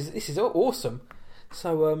 "Hold on, this is awesome."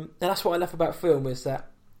 So, and that's what I love about film, is that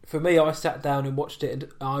for me, I sat down and watched it,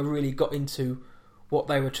 and I really got into what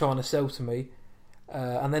they were trying to sell to me,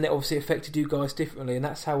 and then it obviously affected you guys differently, and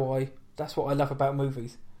that's what I love about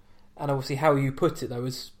movies. And obviously how you put it, though,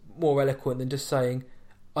 is more eloquent than just saying,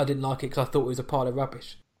 I didn't like it because I thought it was a pile of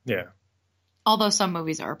rubbish. Yeah. Although some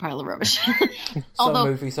movies are a pile of rubbish. Some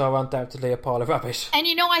movies are undoubtedly a pile of rubbish. And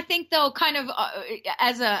I think though, kind of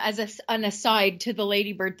an aside to the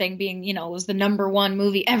Lady Bird thing being, it was the #1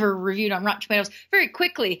 movie ever reviewed on Rotten Tomatoes. Very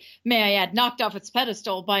quickly, may I add, knocked off its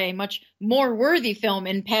pedestal by a much more worthy film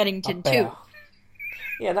in Paddington 2.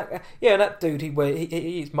 Yeah, that dude, he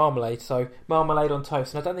eats marmalade, so marmalade on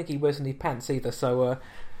toast, and I don't think he wears any pants either, so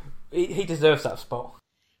he deserves that spot.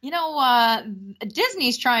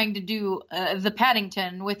 Disney's trying to do the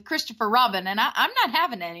Paddington with Christopher Robin, and I'm not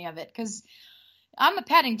having any of it because I'm a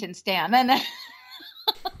Paddington stan, and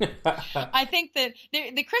I think that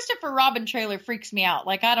the Christopher Robin trailer freaks me out.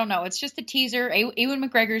 Like, I don't know, it's just a teaser. Ewan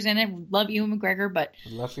McGregor's in it. Love Ewan McGregor, but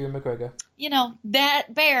love Ewan McGregor.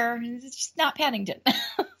 That bear, it's just not Paddington.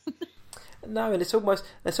 No, and it's almost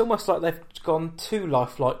like they've gone too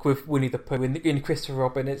lifelike with Winnie the Pooh in Christopher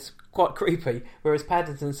Robin. It's quite creepy, whereas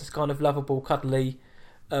Paddington's this kind of lovable, cuddly,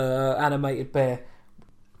 animated bear.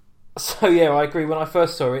 So yeah, I agree. When I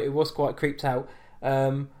first saw it, it was quite creeped out.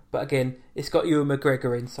 But again, it's got Ewan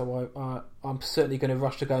McGregor in, so I'm certainly going to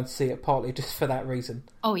rush to go and see it, partly just for that reason.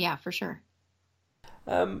 Oh yeah, for sure.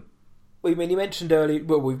 You mentioned earlier.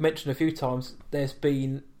 Well, we've mentioned a few times. There's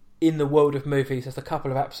been, in the world of movies, there's a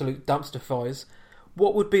couple of absolute dumpster fires.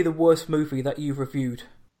 What would be the worst movie that you've reviewed?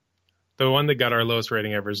 The one that got our lowest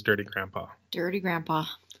rating ever is Dirty Grandpa. Dirty Grandpa.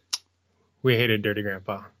 We hated Dirty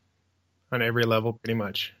Grandpa on every level, pretty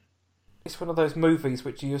much. It's one of those movies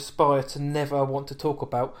which you aspire to never want to talk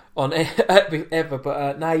about on ever,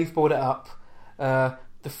 but now you've brought it up.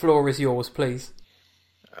 The floor is yours, please.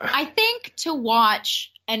 I think to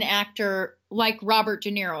watch an actor like Robert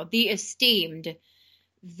De Niro, the esteemed,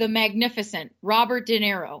 the magnificent Robert De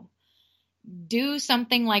Niro, do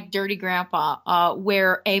something like Dirty Grandpa,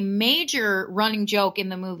 where a major running joke in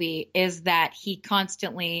the movie is that he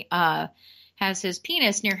constantly has his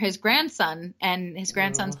penis near his grandson and his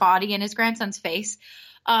grandson's body and his grandson's face.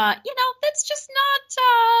 That's just not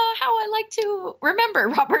how I like to remember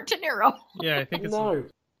Robert De Niro. Yeah, I think it's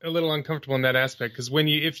a little uncomfortable in that aspect, because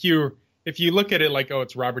if you look at it like, oh,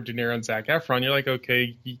 it's Robert De Niro and Zac Efron, you're like,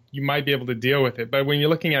 okay, you might be able to deal with it. But when you're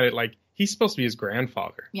looking at it like he's supposed to be his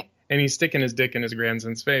grandfather, and he's sticking his dick in his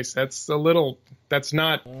grandson's face, that's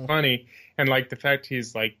not funny. And like the fact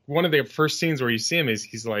he's like, one of the first scenes where you see him is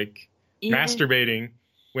he's like masturbating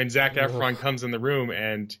when Zac Efron comes in the room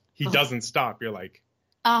and he doesn't stop. You're like,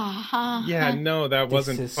 yeah, no, that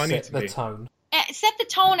wasn't funny to me. Tone. Set the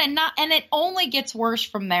tone, and it only gets worse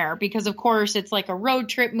from there, because of course it's like a road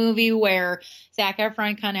trip movie where Zac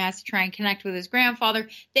Efron kind of has to try and connect with his grandfather.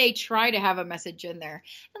 They try to have a message in there,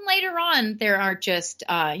 and later on there are just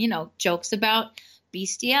jokes about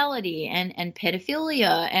bestiality and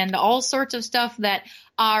pedophilia and all sorts of stuff that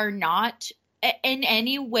are not in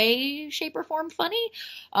any way, shape, or form funny.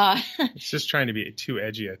 It's just trying to be too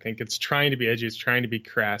edgy. I think it's trying to be edgy. It's trying to be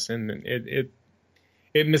crass, and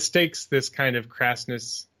it mistakes this kind of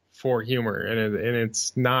crassness for humor, and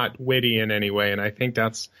it's not witty in any way. And I think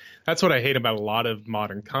that's what I hate about a lot of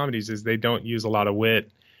modern comedies, is they don't use a lot of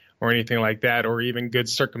wit or anything like that, or even good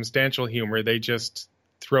circumstantial humor. They just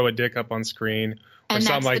throw a dick up on screen or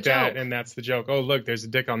something like that, and that's the joke. Oh, look, there's a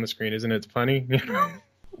dick on the screen. Isn't it funny?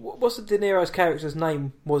 What's De Niro's character's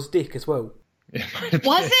name was Dick as well?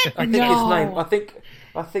 Was it? I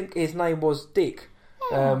think his name was Dick.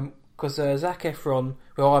 Because Zac Efron,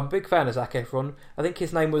 well, I'm a big fan of Zac Efron. I think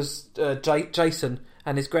his name was Jason,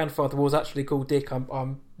 and his grandfather was actually called Dick.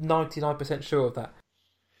 I'm 99% sure of that.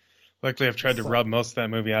 Luckily, I've tried to rub most of that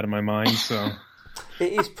movie out of my mind. So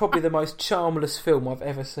it is probably the most charmless film I've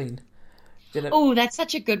ever seen. Oh, that's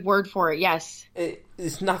such a good word for it. Yes,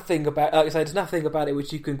 there's nothing about, like I say, there's nothing about it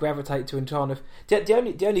which you can gravitate to and kind of.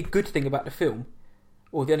 The only good thing about the film,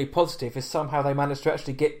 or the only positive, is somehow they managed to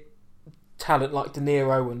actually get talent like De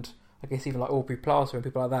Niro and I guess even like Aubrey Plaza and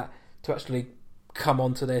people like that to actually come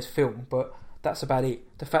onto their film. But that's about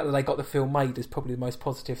it. The fact that they got the film made is probably the most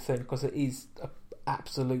positive thing, because it is an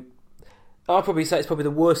absolute I'd probably say it's probably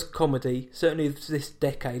the worst comedy, certainly this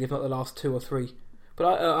decade, if not the last 2 or 3. But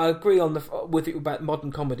I agree with it about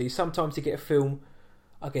modern comedies. Sometimes you get a film,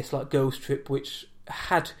 I guess, like Girls Trip, which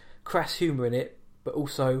had crass humour in it, but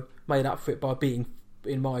also made up for it by being,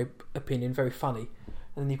 in my opinion, very funny.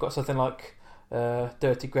 And then you've got something like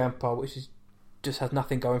Dirty Grandpa, which just has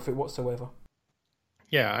nothing going for it whatsoever.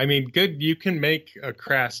 Yeah, I mean, good. You can make a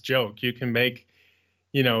crass joke. You can make,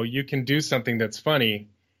 you can do something that's funny,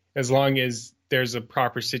 as long as there's a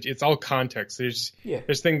proper situation. It's all context. There's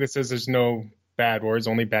thing that says there's no bad words,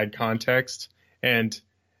 only bad context. And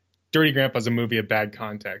Dirty Grandpa's a movie of bad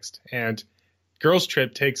context. And Girls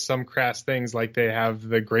Trip takes some crass things, like they have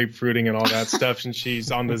the grapefruiting and all that stuff, and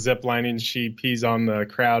she's on the zip line and she pees on the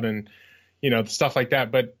crowd and, stuff like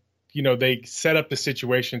that. But, they set up the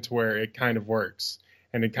situation to where it kind of works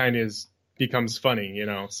and it kind of becomes funny,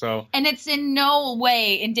 so. And it's in no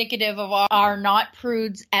way indicative of our not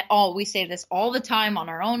prudes at all. We say this all the time on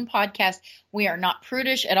our own podcast. We are not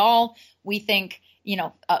prudish at all. We think,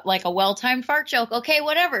 like a well-timed fart joke. Okay,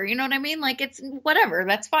 whatever. You know what I mean? Like, it's whatever.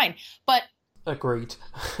 That's fine. But agreed.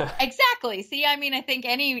 Exactly. See, I mean, I think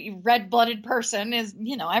any red-blooded person is,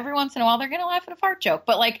 every once in a while they're going to laugh at a fart joke.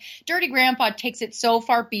 But like Dirty Grandpa takes it so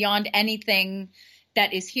far beyond anything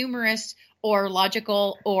that is humorous or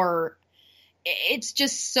logical, or it's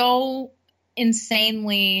just so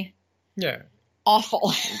insanely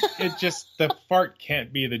awful. It just, the fart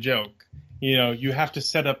can't be the joke. You have to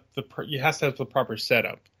set up the proper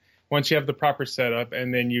setup. Once you have the proper setup,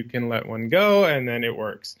 and then you can let one go, and then it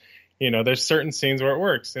works. There's certain scenes where it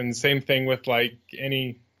works, and same thing with like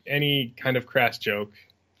any kind of crass joke.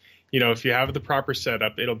 If you have the proper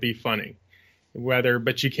setup, it'll be funny.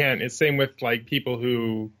 But you can't. It's same with like people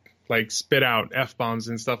who like spit out F-bombs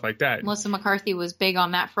and stuff like that. Melissa McCarthy was big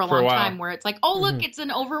on that for a long time, where it's like, oh, look, it's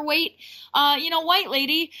an overweight, white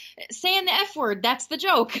lady saying the F word. That's the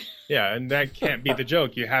joke. Yeah, and that can't be the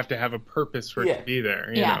joke. You have to have a purpose for it to be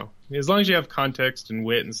there, you know. As long as you have context and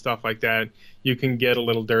wit and stuff like that, you can get a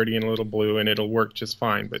little dirty and a little blue, and it'll work just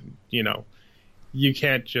fine. But, you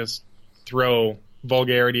can't just throw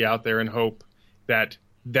vulgarity out there and hope that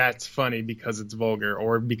that's funny because it's vulgar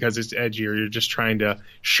or because it's edgy, or you're just trying to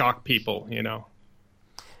shock people,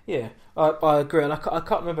 Yeah, I agree. And I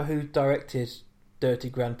can't remember who directed Dirty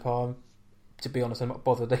Grandpa. To be honest, I'm not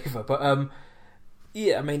bothered either. But I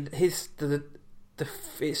mean,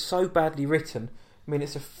 it's so badly written. I mean,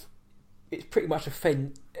 it's pretty much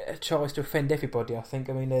tries to offend everybody. I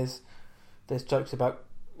think. I mean, there's jokes about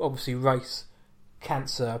obviously race,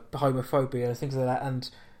 cancer, homophobia, and things like that, and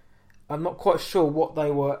I'm not quite sure what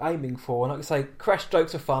they were aiming for. And like I say, crash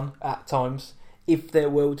jokes are fun at times if they're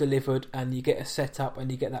well delivered and you get a setup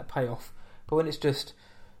and you get that payoff. But when it's just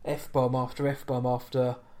F-bomb after F-bomb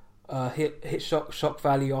after hit shock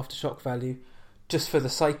value after shock value, just for the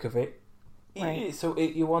sake of it,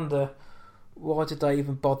 you wonder, why did they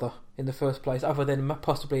even bother in the first place, other than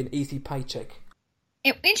possibly an easy paycheck?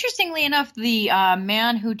 Interestingly enough, the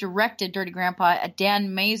man who directed Dirty Grandpa,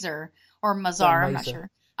 Dan Mazur, I'm not sure.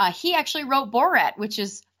 He actually wrote Borat, which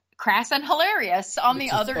is crass and hilarious on the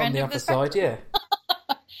other end of the side, yeah.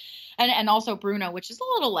 and also Bruno, which is a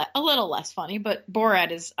little less funny, but Borat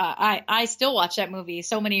is. I still watch that movie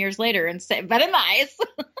so many years later and say, "Very nice."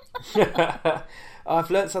 I've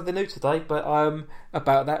learnt something new today, but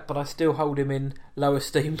about that. But I still hold him in low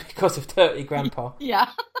esteem because of Dirty Grandpa. Yeah.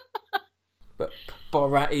 But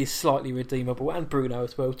Borat is slightly redeemable, and Bruno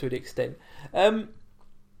as well to an extent.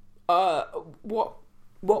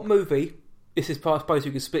 What movie? I suppose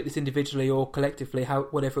we can split this individually or collectively,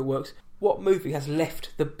 whatever it works. What movie has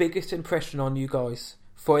left the biggest impression on you guys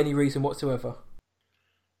for any reason whatsoever?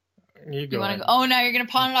 You want to go? Oh, now you're going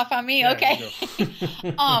to pawn it off on me? Yeah, okay.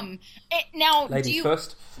 Now, ladies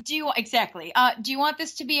first. Do you want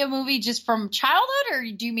this to be a movie just from childhood, or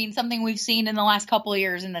do you mean something we've seen in the last couple of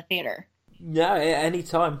years in the theater? No,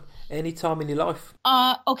 anytime in your life.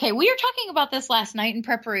 Okay, we were talking about this last night in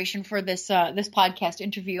preparation for this podcast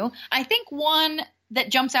interview. I think one that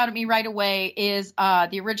jumps out at me right away is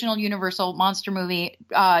the original Universal monster movie,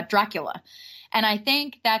 Dracula. And I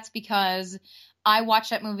think that's because I watched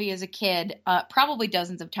that movie as a kid, probably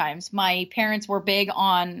dozens of times. My parents were big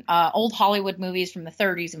on old Hollywood movies from the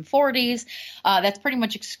 30s and 40s. That's pretty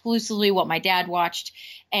much exclusively what my dad watched.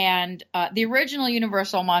 And the original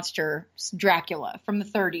Universal monster, Dracula, from the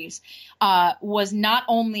 30s, was not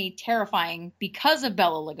only terrifying because of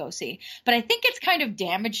Bela Lugosi, but I think it's kind of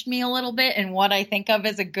damaged me a little bit in what I think of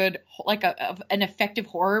as a good, an effective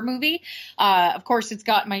horror movie. Of course, it's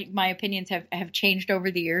got my opinions have changed over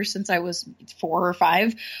the years since I was 4 4 or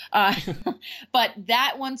 5. But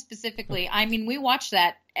that one specifically, I mean, we watch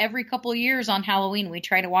that every couple of years on Halloween. We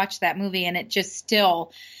try to watch that movie, and it just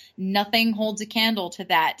still, nothing holds a candle to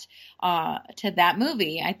that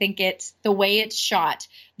movie. I think it's the way it's shot,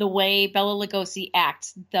 the way Bela Lugosi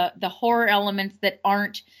acts, the horror elements that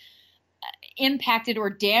aren't impacted or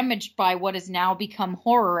damaged by what has now become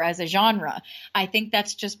horror as a genre. I think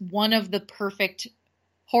that's just one of the perfect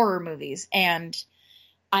horror movies, and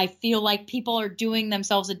I feel like people are doing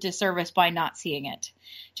themselves a disservice by not seeing it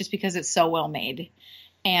just because it's so well made.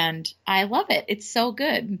 And I love it. It's so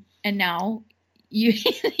good. And now are you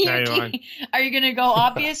going to go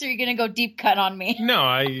obvious or are you going to go deep cut on me? No,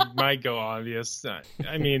 I might go obvious.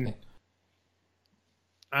 I mean,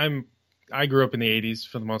 I grew up in the 80s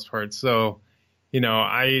for the most part. So, you know,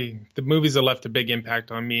 the movies that left a big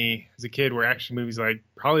impact on me as a kid were actually movies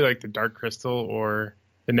probably like The Dark Crystal or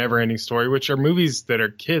The Never-Ending Story, which are movies that are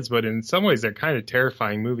kids, but in some ways they're kind of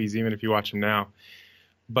terrifying movies, even if you watch them now.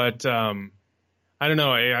 But I don't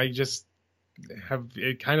know. I just have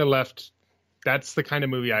it kind of left. That's the kind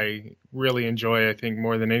of movie I really enjoy, I think,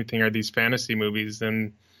 more than anything, are these fantasy movies.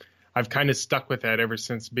 And I've kind of stuck with that ever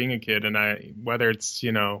since being a kid. And whether it's,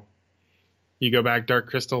 you know, you go back, Dark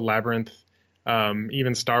Crystal, Labyrinth,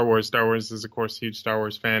 even Star Wars. Star Wars is, of course, a huge Star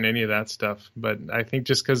Wars fan, any of that stuff. But I think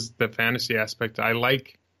just because the fantasy aspect, I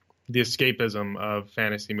like the escapism of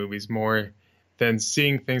fantasy movies more than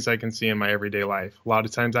seeing things I can see in my everyday life. A lot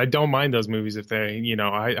of times I don't mind those movies if they, you know,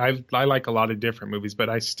 I like a lot of different movies, but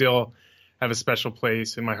I still have a special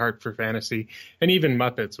place in my heart for fantasy. And even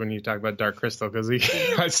Muppets, when you talk about Dark Crystal, because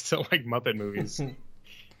I still like Muppet movies.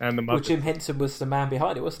 And the Muppets. Well, Jim Henson was the man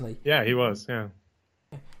behind it, wasn't he? Yeah, he was, yeah.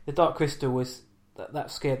 The Dark Crystal was, that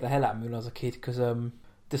scared the hell out of me when I was a kid, because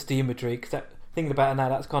just the imagery, because thinking about it now,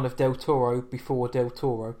 that's kind of Del Toro before Del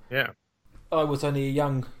Toro. Yeah. I was only a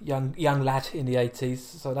young lad in the 80s,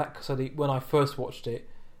 so when I first watched it,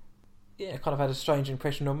 yeah, it kind of had a strange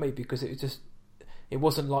impression on me because it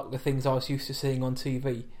wasn't like the things I was used to seeing on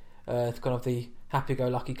TV, kind of the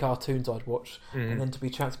happy-go-lucky cartoons I'd watch, and then to be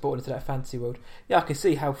transported into that fantasy world. Yeah, I can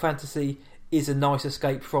see how fantasy is a nice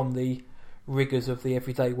escape from the rigours of the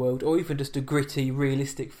everyday world, or even just the gritty,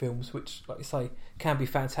 realistic films, which, like you say, can be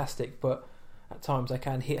fantastic, but at times they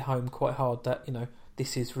can hit home quite hard that, you know,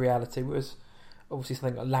 this is reality. Whereas obviously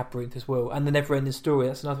something like Labyrinth as well, and The Never-Ending Story,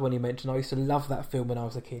 that's another one you mentioned. I used to love that film when I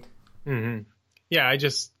was a kid. Mm-hmm. Yeah, I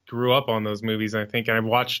just grew up on those movies, I think, and I've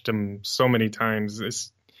watched them so many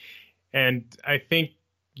times. And I think,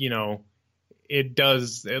 you know, it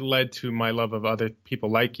led to my love of other people,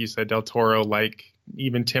 like you said, Del Toro, like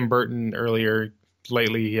even Tim Burton earlier.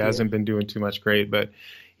 Lately, he hasn't been doing too much great, but,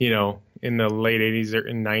 you know, in the late 80s or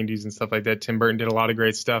in 90s and stuff like that, Tim Burton did a lot of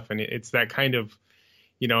great stuff. And it's that kind of,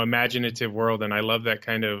 you know, imaginative world. And I love that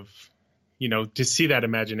kind of, you know, to see that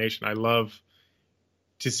imagination. I love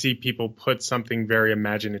to see people put something very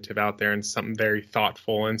imaginative out there and something very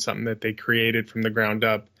thoughtful and something that they created from the ground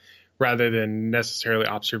up rather than necessarily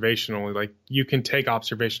observational. Like, you can take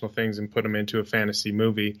observational things and put them into a fantasy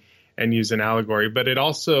movie and use an allegory. But it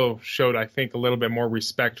also showed, I think, a little bit more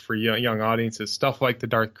respect for young audiences. Stuff like The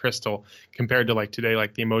Dark Crystal compared to like today,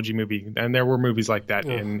 like the Emoji Movie. And there were movies like that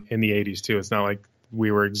in the 80s too. It's not like we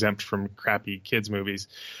were exempt from crappy kids movies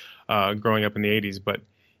growing up in the 80s. But,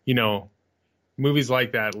 you know, movies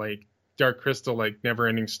like that, like Dark Crystal, like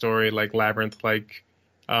Never-Ending Story, like Labyrinth, like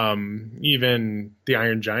even The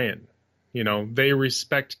Iron Giant, you know, they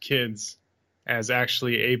respect kids as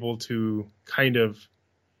actually able to kind of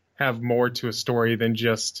have more to a story than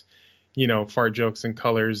just, you know, fart jokes and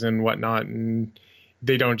colors and whatnot. And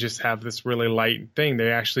they don't just have this really light thing.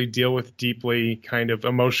 They actually deal with deeply kind of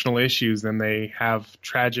emotional issues, and they have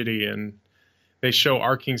tragedy, and they show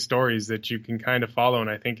arcing stories that you can kind of follow. And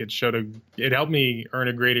I think it helped me earn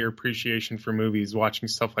a greater appreciation for movies, watching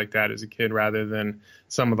stuff like that as a kid, rather than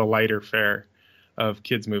some of the lighter fare of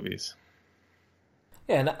kids' movies.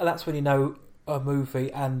 Yeah, and that's when you know a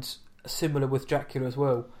movie, and similar with Dracula as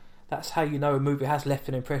well, that's how you know a movie has left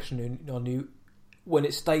an impression on you, when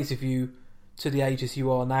it stays with you to the ages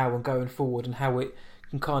you are now and going forward, and how it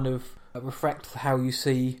can kind of reflect how you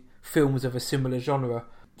see films of a similar genre.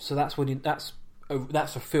 So that's when that's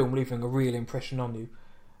a film leaving a real impression on you.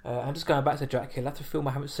 And just going back to Dracula, that's a film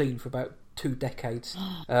I haven't seen for about 2 decades.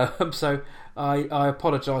 So I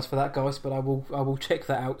apologise for that, guys, but I will check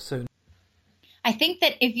that out soon. I think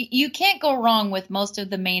that if you can't go wrong with most of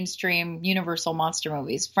the mainstream Universal monster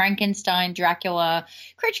movies, Frankenstein, Dracula,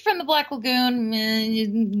 Creature from the Black Lagoon,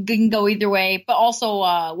 you can go either way, but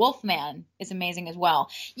also Wolfman is amazing as well.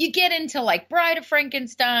 You get into like Bride of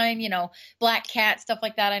Frankenstein, Black Cat, stuff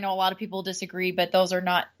like that. I know a lot of people disagree, but those are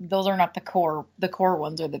not the core. The core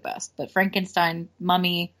ones are the best. But Frankenstein,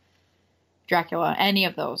 Mummy, Dracula, any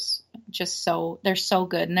of those, they're so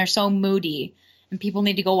good and they're so moody. And people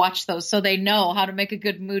need to go watch those so they know how to make a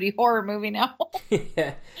good moody horror movie now.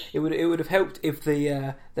 Yeah, it would have helped if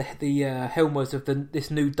the helmers of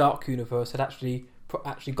this new Dark Universe had actually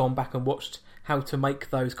gone back and watched how to make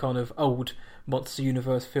those kind of old Monster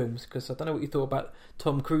Universe films. Because I don't know what you thought about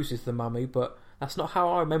Tom Cruise's The Mummy, but that's not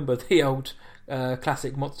how I remember the old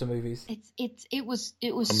classic monster movies. It was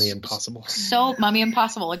Mummy Impossible. So Mummy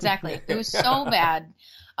Impossible, exactly. It was so bad.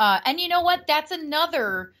 And you know what? That's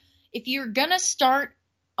another. If you're going to start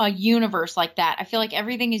a universe like that, I feel like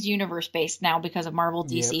everything is universe based now because of Marvel,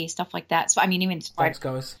 DC, stuff like that. So, I mean, even Thanks,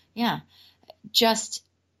 guys. Yeah. Just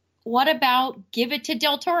what about give it to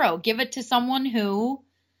Del Toro? Give it to someone who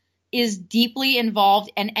is deeply involved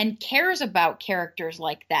and cares about characters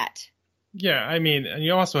like that. Yeah. I mean, and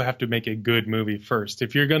you also have to make a good movie first.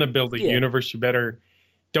 If you're going to build a universe, you better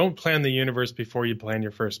don't plan the universe before you plan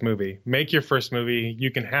your first movie. Make your first movie.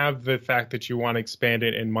 You can have the fact that you want to expand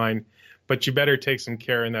it in mind, but you better take some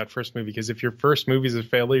care in that first movie, because if your first movie is a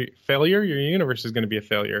failure, your universe is going to be a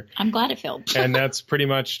failure. I'm glad it failed. And that's pretty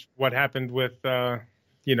much what happened with, the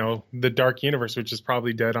Dark Universe, which is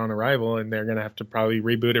probably dead on arrival, and they're going to have to probably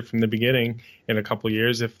reboot it from the beginning in a couple of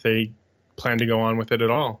years if they plan to go on with it at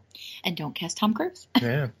all. And don't cast Tom Cruise.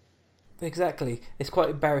 Yeah. Exactly. It's quite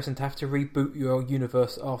embarrassing to have to reboot your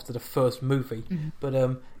universe after the first movie. Mm-hmm. But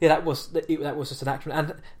that was just an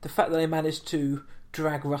accident. And the fact that they managed to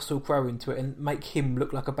drag Russell Crowe into it and make him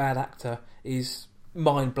look like a bad actor is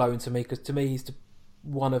mind-blowing to me, because to me he's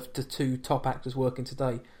one of the two top actors working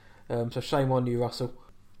today. So shame on you, Russell.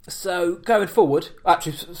 So going forward,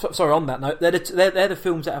 actually, sorry, on that note, they're the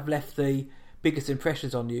films that have left the biggest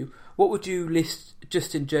impressions on you. What would you list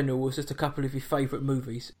just in general as just a couple of your favourite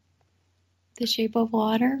movies? The Shape of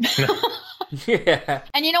Water. Yeah.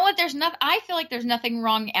 And you know what? I feel like there's nothing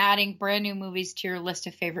wrong adding brand new movies to your list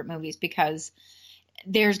of favorite movies, because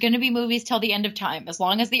there's going to be movies till the end of time. As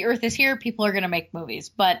long as the earth is here, people are going to make movies.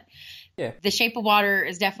 But The Shape of Water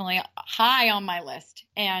is definitely high on my list.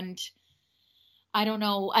 And I don't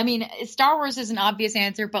know. I mean, Star Wars is an obvious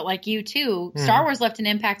answer, but like you too, Star Wars left an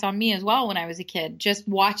impact on me as well when I was a kid. Just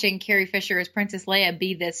watching Carrie Fisher as Princess Leia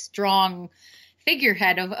be this strong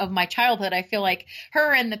figurehead of my childhood. I feel like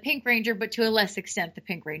her and the Pink Ranger, but to a less extent the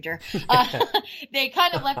Pink Ranger, they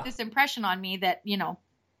kind of left this impression on me that,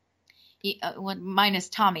 minus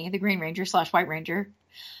Tommy, the Green Ranger / White Ranger,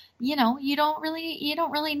 you don't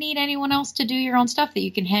really need anyone else to do your own stuff, that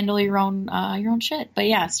you can handle your own shit. But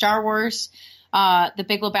yeah, Star Wars, The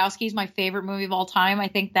Big Lebowski is my favorite movie of all time. I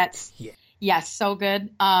think that's so good.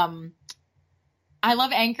 I love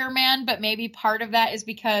Anchorman, but maybe part of that is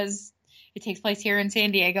because it takes place here in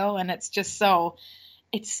San Diego, and it's just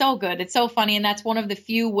it's so good. It's so funny, and that's one of the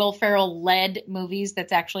few Will Ferrell-led movies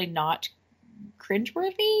that's actually not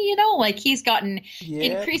cringeworthy, Like, he's gotten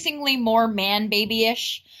increasingly more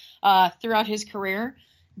man-baby-ish throughout his career.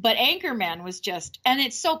 But Anchorman was and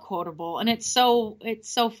it's so quotable, and it's so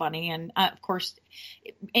funny. And, of course,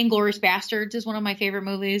 Inglourious Basterds is one of my favorite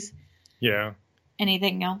movies. Yeah.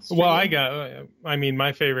 Anything else? Well,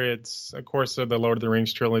 my favorites, of course, are the Lord of the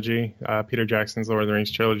Rings trilogy. Peter Jackson's Lord of the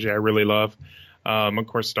Rings trilogy I really love. Of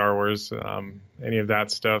course, Star Wars, any of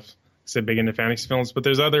that stuff. I said big into fantasy films, but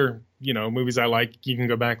there's other, movies I like. You can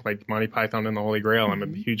go back, like Monty Python and the Holy Grail. I'm a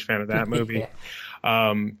huge fan of that movie.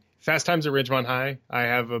 Fast Times at Ridgemont High, I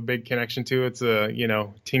have a big connection to. It's a,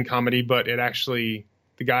 teen comedy, but it actually,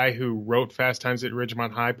 the guy who wrote Fast Times at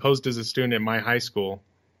Ridgemont High posed as a student at my high school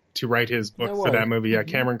to write his book for that movie. Yeah,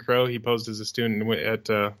 Cameron Crowe, he posed as a student at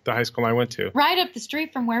the high school I went to. Right up the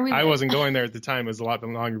street from where we lived. I wasn't going there at the time. It was a lot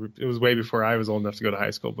longer. It was way before I was old enough to go to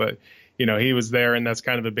high school. But, he was there, and that's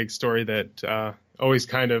kind of a big story that always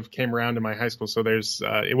kind of came around in my high school. So there's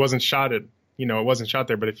it wasn't shot at, it wasn't shot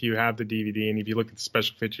there, but if you have the DVD and if you look at the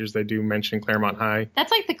special features, they do mention Claremont High.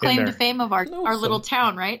 That's like the claim to fame of our little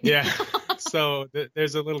town, right? Yeah. So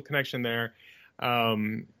there's a little connection there.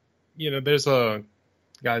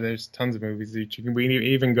 There's tons of movies that you can.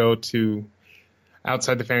 We even go to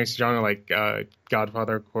outside the fantasy genre, like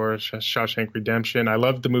Godfather, of course, Shawshank Redemption. I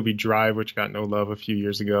loved the movie Drive, which got no love a few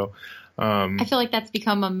years ago. I feel like that's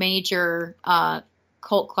become a major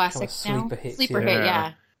cult classic now. Sleeper hit,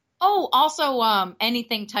 yeah. Oh, also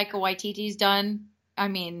anything Taika Waititi's done. I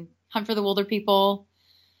mean, Hunt for the Wilder People,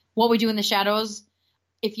 What We Do in the Shadows.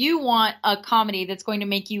 If you want a comedy that's going to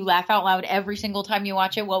make you laugh out loud every single time you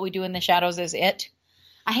watch it, What We Do in the Shadows is it.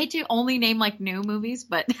 I hate to only name like new movies,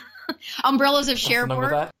 but Umbrellas of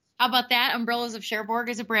Cherbourg. How about that? Umbrellas of Cherbourg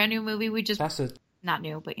is a brand new movie. Not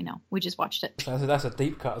new, but we just watched it. That's a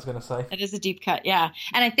deep cut, I was going to say. It is a deep cut, yeah.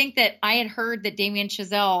 And I think that I had heard that Damien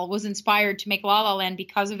Chazelle was inspired to make La La Land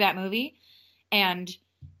because of that movie. And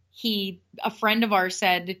a friend of ours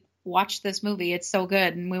said, watch this movie. It's so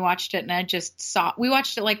good. And we watched it, and we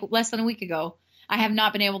watched it like less than a week ago. I have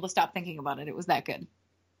not been able to stop thinking about it. It was that good.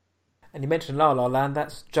 And you mentioned La La Land,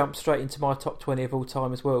 that's jumped straight into my top 20 of all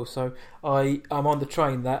time as well. So I'm on the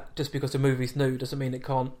train that just because the movie's new doesn't mean it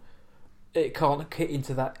can't get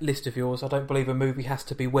into that list of yours. I don't believe a movie has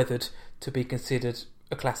to be weathered to be considered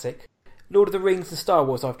a classic. Lord of the Rings and Star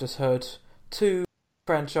Wars, I've just heard. Two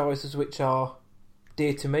franchises which are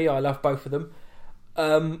dear to me. I love both of them.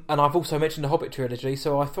 And I've also mentioned the Hobbit trilogy,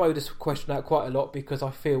 so I throw this question out quite a lot because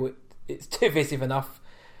I feel it's divisive enough.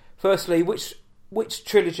 Firstly, which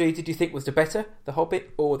trilogy did you think was the better, The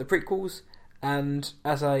Hobbit or the prequels? And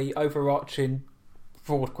as a overarching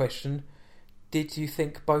broad question, did you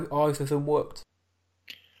think either of them worked?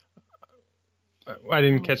 I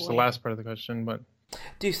didn't catch the last part of the question, but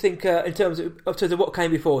do you think in terms of what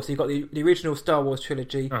came before, so you've got the original Star Wars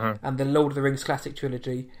trilogy and the Lord of the Rings classic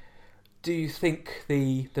trilogy, do you think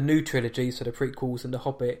the new trilogy, so the prequels and the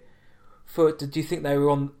Hobbit, do you think they were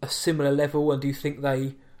on a similar level, and do you think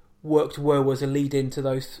they worked well as a lead into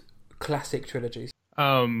those classic trilogies?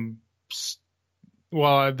 Well,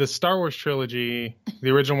 the Star Wars trilogy,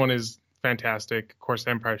 the original one is fantastic. Of course,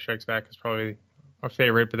 Empire Strikes Back is probably a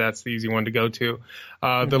favorite, but that's the easy one to go to.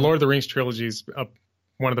 The Lord of the Rings trilogy is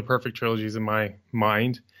one of the perfect trilogies in my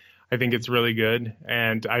mind. I think it's really good,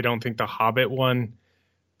 and I don't think the Hobbit one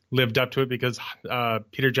lived up to it because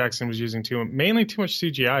Peter Jackson was using mainly too much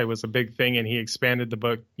CGI was a big thing, and he expanded the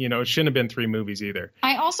book. It shouldn't have been 3 movies either.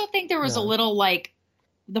 I also think there was a little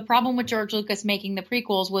the problem with George Lucas making the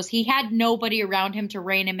prequels was he had nobody around him to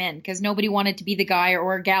rein him in because nobody wanted to be the guy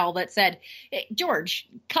or gal that said, hey, George,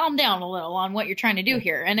 calm down a little on what you're trying to do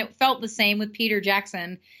here. And it felt the same with Peter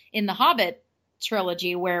Jackson in the Hobbit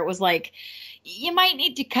trilogy, where it was like, you might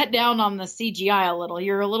need to cut down on the CGI a little.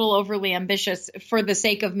 You're a little overly ambitious for the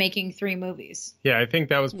sake of making 3 movies. Yeah, I think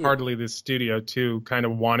that was partly the studio too kind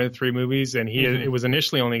of wanted 3 movies, and it was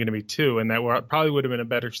initially only going to be 2, and that probably would have been a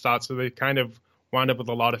better thought. So they kind of wound up with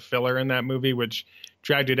a lot of filler in that movie, which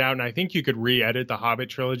dragged it out. And I think you could re-edit the Hobbit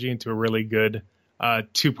trilogy into a really good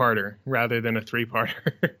 2-parter rather than a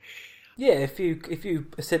 3-parter. Yeah, if you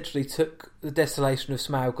essentially took the Desolation of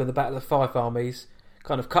Smaug and the Battle of 5 Armies,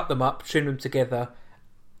 kind of cut them up, trim them together,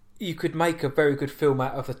 you could make a very good film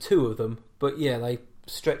out of the 2 of them. But yeah, they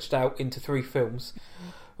stretched out into 3 films.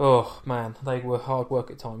 Oh man, they were hard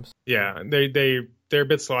work at times. Yeah, they're a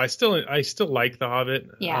bit slow. I still like The Hobbit.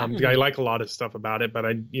 Yeah. I like a lot of stuff about it, but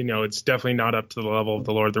it's definitely not up to the level of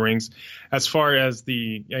The Lord of the Rings. As far as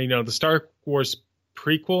the Star Wars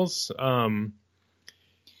prequels,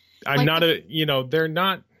 they're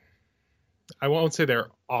not. I won't say they're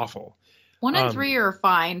awful. 1 and 3 are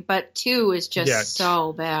fine, but 2 is just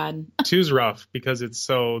so bad. 2's rough because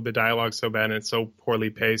the dialogue's so bad and it's so poorly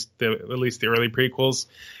paced. At least the early prequels.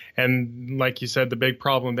 And like you said, the big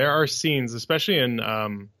problem, there are scenes, especially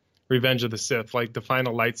in Revenge of the Sith, like the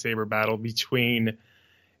final lightsaber battle between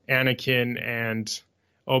Anakin and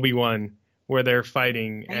Obi-Wan, where they're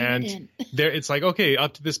fighting. And it's like, okay,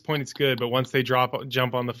 up to this point it's good, but once they jump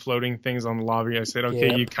on the floating things on the lobby, I said,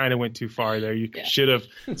 okay, you kind of went too far there. You should have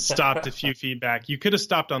stopped a few feet back. You could have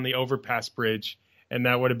stopped on the overpass bridge, and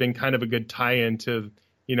that would have been kind of a good tie-in to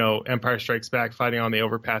Empire Strikes Back, fighting on the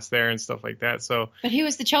overpass there and stuff like that. So, but he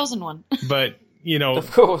was the chosen one. But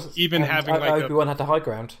of course, even having Obi-Wan had the high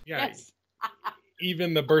ground. Yeah, yes.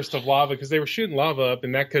 Even the burst of lava, because they were shooting lava up,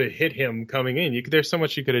 and that could have hit him coming in. There's so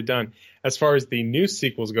much you could have done. As far as the new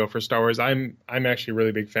sequels go for Star Wars, I'm actually a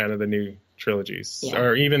really big fan of the new trilogies,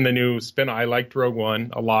 or even the new spin. I liked Rogue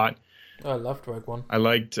One a lot. I loved Rogue One. I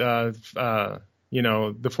liked The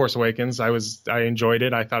Force Awakens. I enjoyed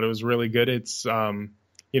it. I thought it was really good. It's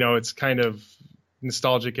it's kind of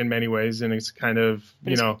nostalgic in many ways, and it's kind of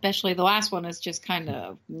especially the last one is just kind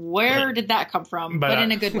of where did that come from, but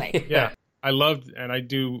in a good way. Yeah, I loved, and I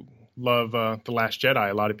do love The Last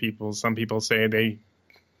Jedi. Some people say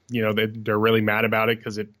they're really mad about it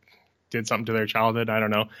because it did something to their childhood. I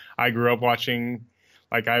don't know. I grew up watching.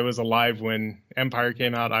 Like, I was alive when Empire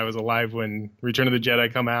came out. I was alive when Return of the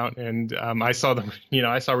Jedi come out, and I saw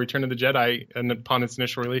Return of the Jedi upon its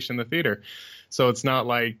initial release in the theater. So it's not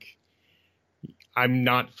like I'm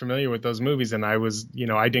not familiar with those movies, and I was,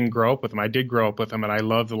 I didn't grow up with them. I did grow up with them, and I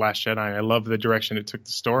love The Last Jedi. I love the direction it took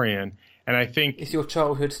the story in, and I think is your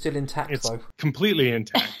childhood still intact? It's though? completely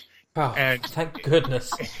intact. Oh, and thank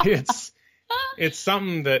goodness. It's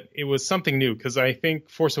something that it was something new, because I think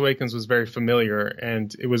Force Awakens was very familiar,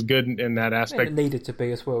 and it was good in that aspect. And it needed to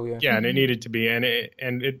be as well, yeah. Yeah, and it needed to be, and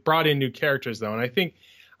it brought in new characters though, and I think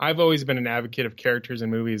I've always been an advocate of characters in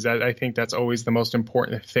movies. I think that's always the most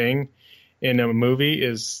important thing in a movie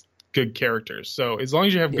is good characters. So as long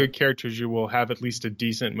as you have good characters, you will have at least a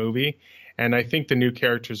decent movie. And I think the new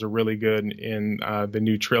characters are really good in the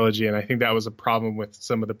new trilogy. And I think that was a problem with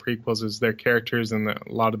some of the prequels, is their characters and a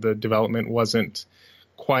lot of the development wasn't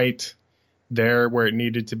quite there where it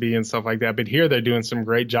needed to be and stuff like that. But here they're doing some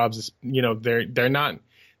great jobs.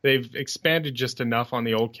 They've expanded just enough on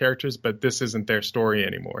the old characters, but this isn't their story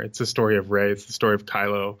anymore. It's the story of Rey. It's the story of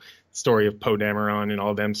Kylo, the story of Poe Dameron and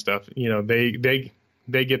all them stuff.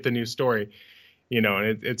 They get the new story,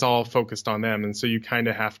 and it's all focused on them. And so you kind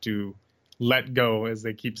of have to let go, as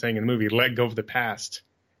they keep saying in the movie, let go of the past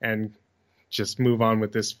and just move on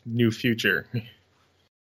with this new future.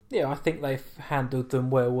 Yeah, I think they've handled them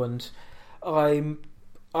well, and I'm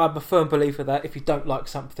a firm believer that if you don't like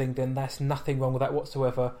something, then there's nothing wrong with that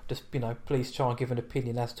whatsoever. Just, please try and give an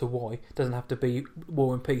opinion as to why. It doesn't have to be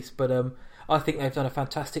War and Peace, but I think they've done a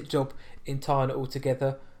fantastic job in tying it all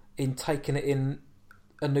together, in taking it in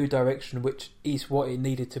a new direction, which is what it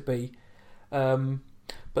needed to be.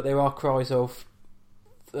 But there are cries of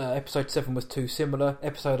Episode 7 was too similar.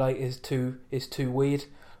 Episode 8 is too weird.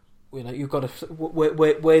 You've got to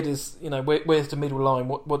where does where's the middle line?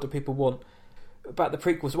 What do people want? About the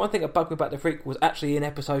prequels, one thing that bugged me about the prequels actually in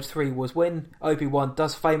Episode 3 was when Obi-Wan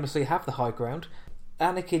does famously have the high ground,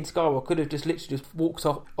 Anakin Skywalker could have just literally just walked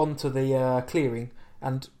off onto the clearing,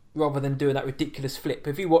 and rather than doing that ridiculous flip,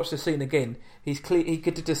 if you watch the scene again, he could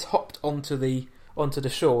have just hopped onto the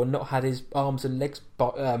shore and not had his arms and legs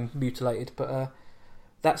mutilated. But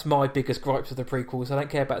that's my biggest gripes of the prequels. I don't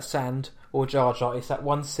care about sand or Jar Jar. It's that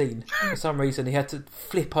one scene. For some reason, he had to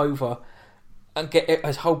flip over and get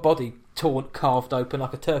his whole body carved open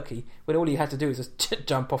like a turkey, when all he had to do was just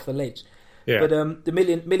jump off the ledge. Yeah. But the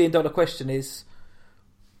million dollar question is,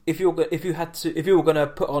 if you were going to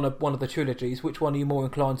put on one of the trilogies, which one are you more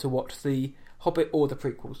inclined to watch, The Hobbit or the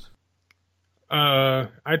prequels?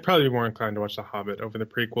 I'd probably be more inclined to watch The Hobbit over the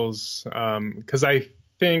prequels, because I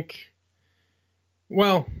think,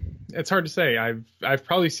 well, it's hard to say. I've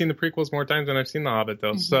probably seen the prequels more times than I've seen The Hobbit,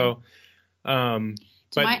 though. Mm-hmm. So,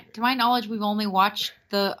 to my knowledge, we've only watched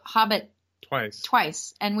The Hobbit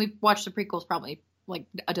twice, and we've watched the prequels probably like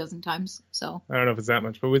a dozen times. So I don't know if it's that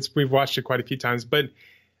much, but we've watched it quite a few times. But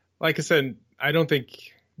like I said, I don't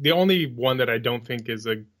think the only one that I don't think is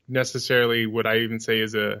necessarily what I even say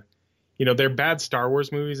is they're bad Star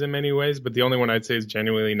Wars movies in many ways, but the only one I'd say is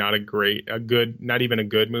genuinely not not even a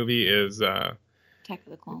good movie is Attack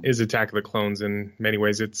of the Clones in many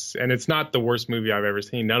ways. It's not the worst movie I've ever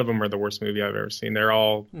seen. None of them are the worst movie I've ever seen. They're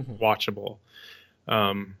all watchable.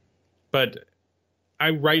 But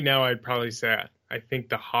right now I'd probably say I think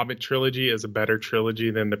the Hobbit trilogy is a better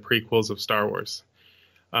trilogy than the prequels of Star Wars,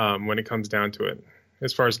 when it comes down to it,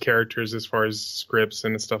 as far as characters, as far as scripts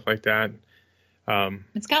and stuff like that.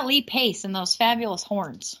 It's got Lee Pace and those fabulous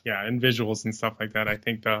horns. Yeah, and visuals and stuff like that. I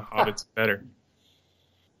think the Hobbit's better.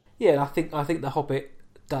 Yeah, and I think the Hobbit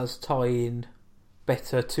does tie in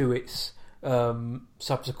better to its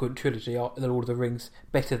subsequent trilogy, The Lord of the Rings,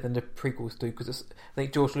 better than the prequels do, because I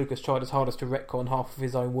think George Lucas tried his hardest to retcon half of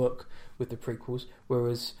his own work with the prequels,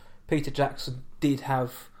 whereas Peter Jackson did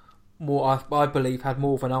have more, I believe, had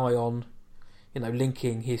more of an eye on,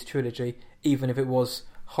 linking his trilogy, even if it was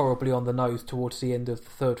horribly on the nose towards the end of the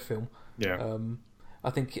third film. Yeah.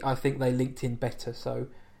 I think they linked in better. So,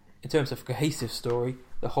 in terms of cohesive story,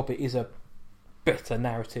 The Hobbit is a better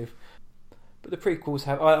narrative. But the prequels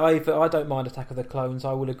have. I don't mind Attack of the Clones.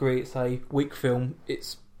 I will agree it's a weak film.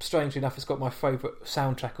 It's strangely enough, it's got my favourite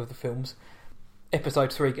soundtrack of the films.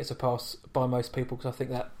 Episode 3 gets a pass by most people because I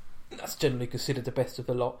think that's generally considered the best of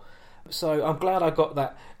the lot. So I'm glad I got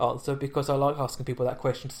that answer, because I like asking people that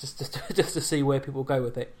question just to see where people go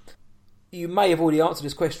with it. You may have already answered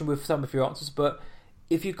this question with some of your answers, but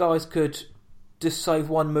if you guys could just save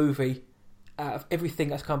one movie out of everything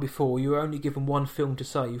that's come before, you were only given one film to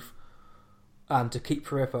save and to keep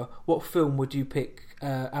forever, what film would you pick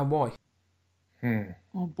and why?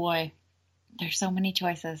 Oh boy, there's so many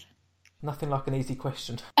choices. Nothing like an easy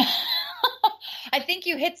question. I think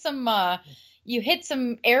you hit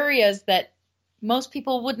some areas that most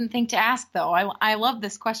people wouldn't think to ask, though. I love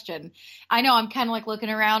this question. I know I'm kind of like looking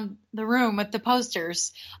around the room at the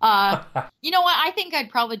posters. You know what? I think I'd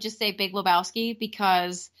probably just say Big Lebowski,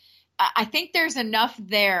 because I think there's enough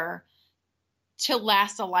there to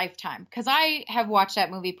last a lifetime. Because I have watched that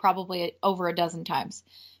movie probably over a dozen times,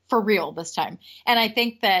 for real this time. And I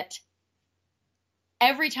think that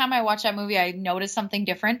every time I watch that movie, I notice something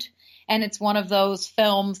different. And it's one of those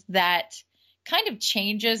films that kind of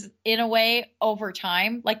changes in a way over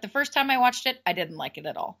time. Like the first time I watched it, I didn't like it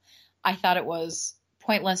at all. I thought it was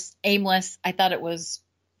pointless, aimless. I thought it was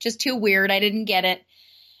just too weird. I didn't get it.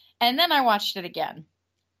 And then I watched it again.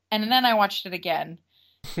 And then I watched it again.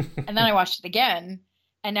 And then I watched it again.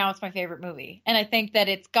 And now it's my favorite movie. And I think that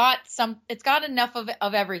it's got enough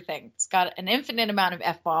of everything. It's got an infinite amount of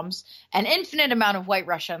F-bombs, an infinite amount of White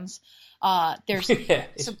Russians. There's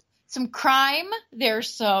some crime.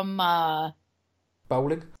 There's some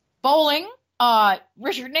bowling.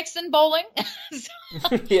 Richard Nixon bowling.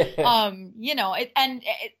 Yeah.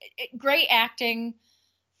 Great acting,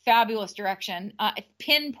 fabulous direction,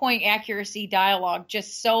 pinpoint accuracy, dialogue,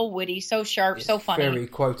 just so witty, so sharp, so funny. Very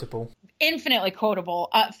quotable. Infinitely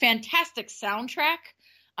quotable. Fantastic soundtrack.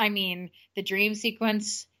 I mean, the dream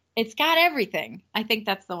sequence, it's got everything. I think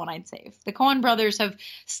that's the one I'd save. The Coen brothers have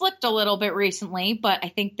slipped a little bit recently, but I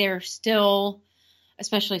think they're still,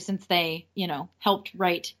 especially since they, helped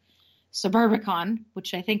write Suburbicon,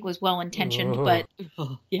 which I think was well-intentioned, but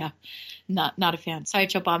not a fan.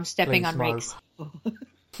 Sideshow Bob stepping on rakes.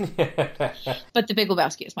 But The Big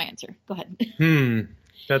Lebowski is my answer. Go ahead.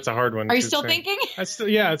 That's a hard one. Are you still thinking? It's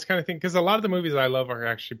kind of thinking, because a lot of the movies I love are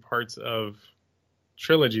actually parts of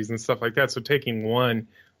trilogies and stuff like that. So taking one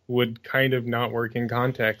would kind of not work in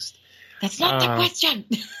context. That's not the question.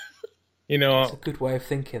 It's a good way of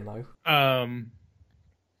thinking, though.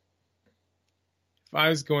 If I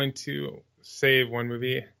was going to save one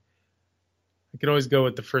movie, I could always go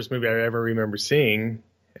with the first movie I ever remember seeing.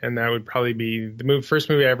 And that would probably be the first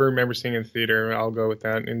movie I ever remember seeing in theater. I'll go with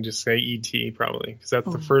that and just say E.T. probably, because that's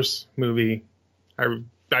the first movie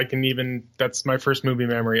that's my first movie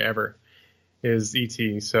memory ever is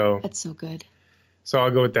E.T. So that's so good. So I'll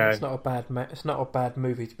go with that. It's not a bad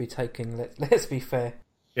movie to be taking. Let's be fair.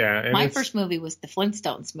 Yeah. And my first movie was the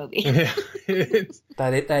Flintstones movie.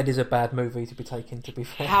 That is a bad movie to be taken, to be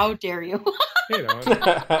fair. How dare you? All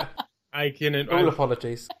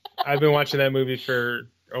apologies. I've been watching that movie for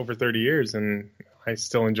over 30 years, and I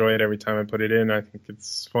still enjoy it every time I put it in. I think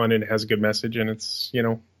it's fun, and it has a good message, and it's,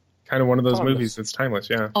 kind of one of those movies that's timeless,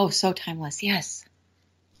 yeah. Oh, so timeless, yes.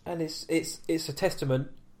 And it's a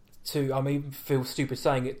testament to, I mean, feel stupid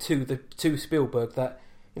saying it, to Spielberg, that,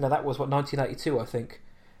 that was, 1982, I think.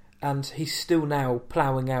 And he's still now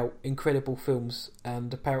ploughing out incredible films,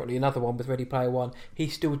 and apparently another one with Ready Player One.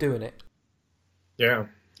 He's still doing it. Yeah.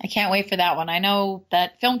 I can't wait for that one. I know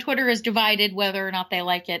that film Twitter is divided whether or not they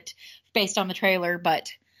like it based on the trailer, but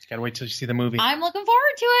just gotta wait till you see the movie. I'm looking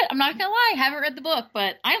forward to it. I'm not gonna lie, I haven't read the book,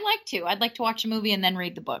 but I'd like to. I'd like to watch a movie and then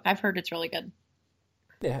read the book. I've heard it's really good.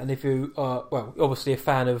 Yeah, and if you are, obviously a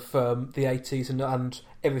fan of the 80s and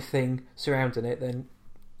everything surrounding it, then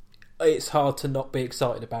it's hard to not be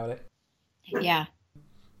excited about it. Yeah.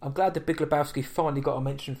 I'm glad The Big Lebowski finally got a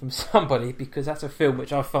mention from somebody, because that's a film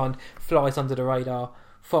which I find flies under the radar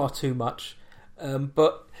far too much.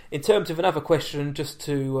 But in terms of another question, just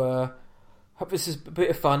to hope this is a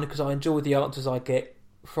bit of fun, because I enjoy the answers I get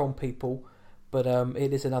from people, but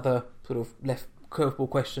it is another sort of left curveball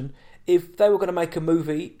question. If they were going to make a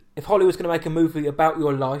movie, if Hollywood was going to make a movie about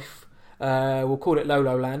your life, we'll call it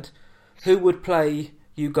Lolo Land, who would play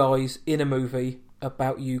you guys in a movie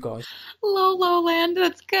about you guys? Lolo Land,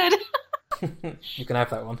 that's good. You can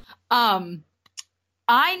have that one.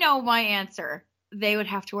 I know my answer. They would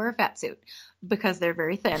have to wear a fat suit because they're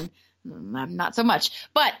very thin. I'm not so much.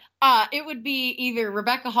 But it would be either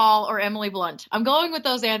Rebecca Hall or Emily Blunt. I'm going with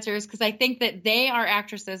those answers because I think that they are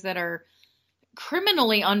actresses that are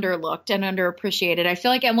criminally underlooked and underappreciated. I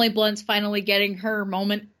feel like Emily Blunt's finally getting her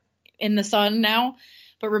moment in the sun now.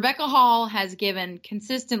 But Rebecca Hall has given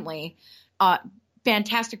consistently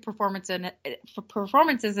fantastic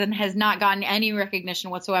performances and has not gotten any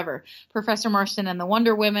recognition whatsoever. Professor Marston and the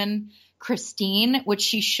Wonder Women, Christine, which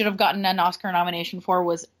she should have gotten an Oscar nomination for,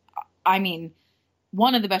 was, I mean,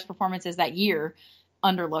 one of the best performances that year,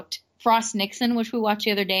 underlooked. Frost Nixon, which we watched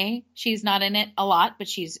the other day, she's not in it a lot, but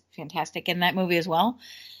she's fantastic in that movie as well.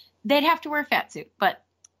 They'd have to wear a fat suit, but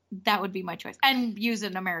that would be my choice. And use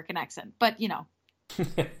an American accent, but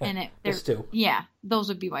and still. Yeah, those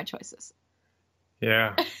would be my choices.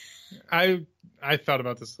 Yeah. I thought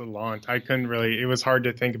about this a lot. I couldn't really, it was hard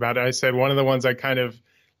to think about it. I said one of the ones I kind of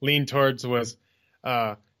leaned towards was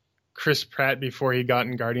Chris Pratt before he got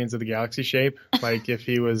in Guardians of the Galaxy shape. Like if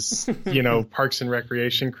he was, Parks and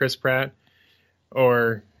Recreation Chris Pratt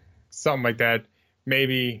or something like that.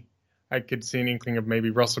 Maybe I could see an inkling of maybe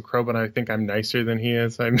Russell Crowe, but I think I'm nicer than he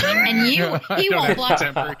is. And he won't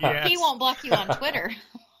block you on Twitter.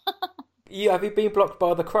 Have you been blocked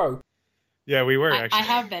by the Crow? Yeah, we were actually. I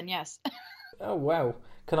have been, yes. Oh wow!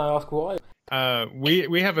 Can I ask why?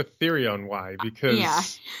 We have a theory on why,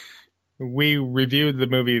 because we reviewed the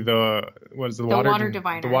movie the Water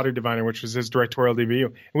Diviner. The Water Diviner, which was his directorial debut.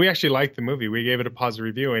 And we actually liked the movie. We gave it a positive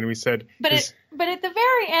review, and we said, but at the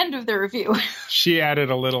very end of the review, she added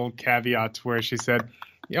a little caveat where she said,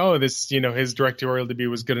 "Oh, this, his directorial debut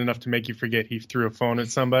was good enough to make you forget he threw a phone at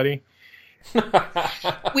somebody."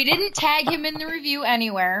 We didn't tag him in the review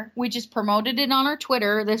anywhere. We just promoted it on our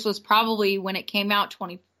Twitter. This was probably when it came out,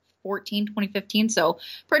 2014, 2015. So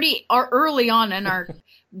pretty early on in our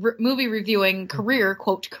movie reviewing career,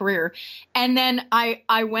 quote career. And then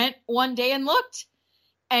I went one day and looked,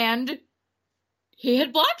 and he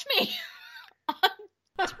had blocked me on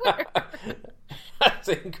Twitter. That's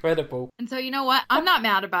incredible. And so, you know what? I'm not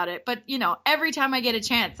mad about it. But, every time I get a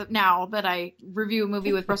chance now that I review a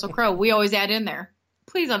movie with Russell Crowe, we always add in there,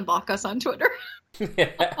 please unblock us on Twitter.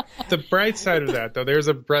 Yeah. The bright side of that, though, there's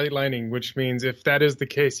a bright lining, which means if that is the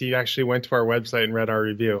case, he actually went to our website and read our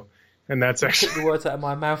review. And that's actually... Took the words out of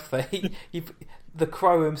my mouth there. The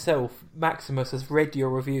Crow himself, Maximus, has read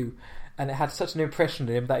your review, and it had such an impression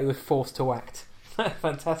on him that he was forced to act.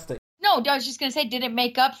 Fantastic. No, I was just going to say, did it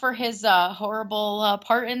make up for his horrible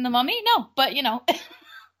part in The Mummy? No, but No,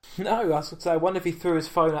 I was going to say, I wonder if he threw his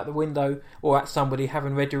phone out the window or at somebody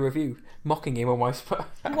having read your review, mocking him almost.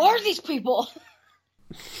 Who are these people?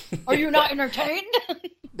 Are you not entertained?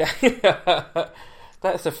 That's an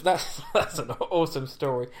awesome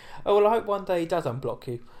story. Oh, well, I hope one day he does unblock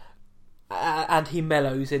you. And he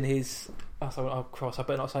mellows in his... Oh, cross, I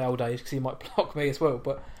better not say old age because he might block me as well,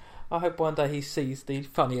 but... I hope one day he sees the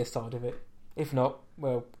funnier side of it. If not,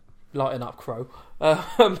 well, lighten up, Crow.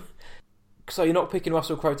 So you're not picking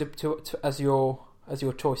Russell Crowe as your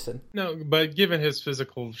choice then? No, but given his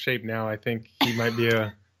physical shape now, I think he might be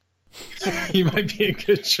a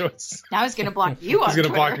good choice. Now he's going to block you on He's going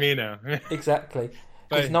to Twitter. block me now. Exactly.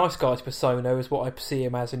 His nice guy's persona is what I see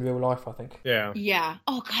him as in real life, I think. Yeah. Yeah.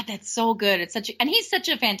 Oh God, that's so good. And he's such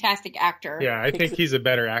a fantastic actor. Yeah, I think he's a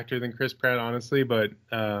better actor than Chris Pratt, honestly, but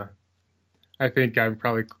I think I'm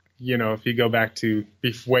probably, if you go back to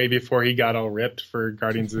way before he got all ripped for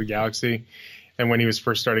Guardians of the Galaxy, and when he was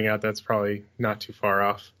first starting out, that's probably not too far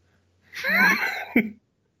off.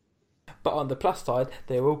 But on the plus side,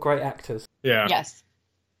 they're all great actors. Yeah. Yes.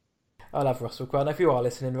 I love Russell Crowe. And if you are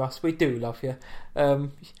listening, Russ, we do love you.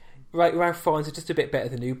 Ralph Fiennes is just a bit better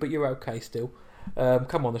than you, but you're okay still.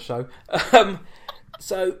 Come on the show.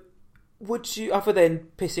 So, would you, other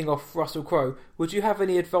than pissing off Russell Crowe, would you have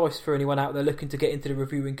any advice for anyone out there looking to get into the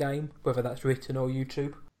reviewing game, whether that's written or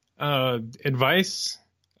YouTube? Advice?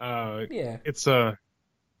 Yeah. It's well,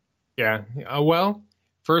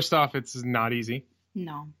 first off, it's not easy.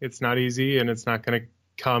 No. It's not easy, and it's not going to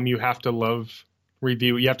come. You have to love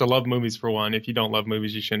review. You have to love movies for one. If you don't love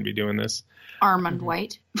movies, you shouldn't be doing this. Armand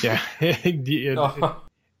White. Yeah.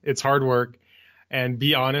 It's hard work. And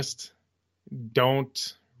be honest.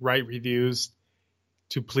 Don't write reviews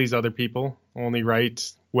to please other people. Only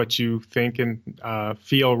write what you think and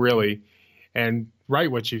feel, really. And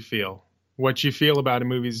write what you feel. What you feel about a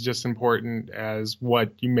movie is just important as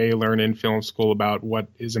what you may learn in film school about what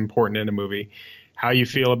is important in a movie. How you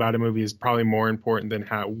feel about a movie is probably more important than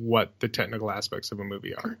what the technical aspects of a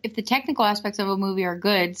movie are. If the technical aspects of a movie are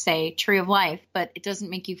good, say Tree of Life, but it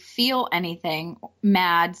doesn't make you feel anything,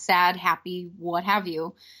 mad, sad, happy, what have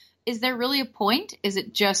you, is there really a point? Is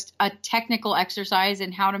it just a technical exercise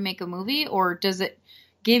in how to make a movie, or does it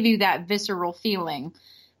give you that visceral feeling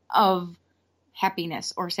of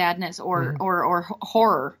happiness or sadness or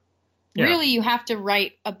horror? Yeah. Really, you have to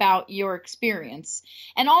write about your experience.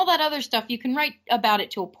 And all that other stuff, you can write about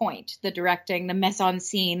it to a point. The directing, the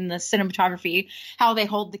mise-en-scene, the cinematography, how they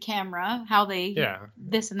hold the camera, how they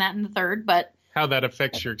this and that and the third. But how that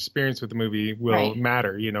affects your experience with the movie will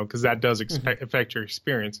matter, because that does affect your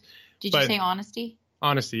experience. Did you say honesty?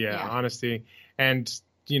 Honesty, yeah. Honesty. And,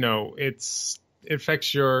 it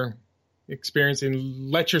affects your experience,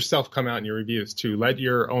 and let yourself come out in your reviews, too. Let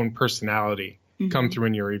your own personality come through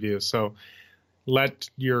in your reviews. So let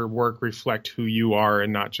your work reflect who you are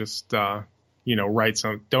and not just, write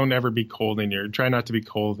some. Don't ever be cold try not to be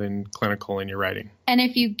cold and clinical in your writing. And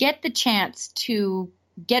if you get the chance to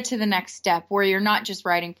get to the next step where you're not just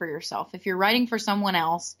writing for yourself, if you're writing for someone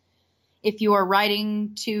else, if you are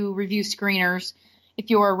writing to review screeners, if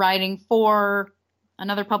you're writing for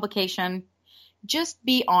another publication, just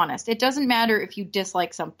be honest. It doesn't matter if you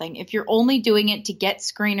dislike something. If you're only doing it to get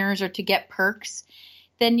screeners or to get perks,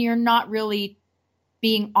 then you're not really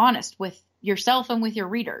being honest with yourself and with your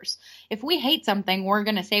readers. If we hate something, we're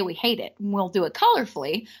going to say we hate it. We'll do it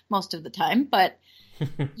colorfully most of the time, but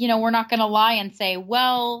we're not going to lie and say,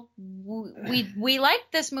 well, we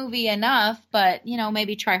liked this movie enough, but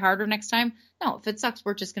maybe try harder next time. No, if it sucks,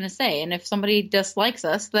 we're just going to say. And if somebody dislikes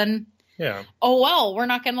us, then oh well, we're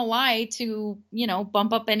not going to lie to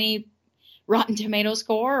bump up any Rotten Tomato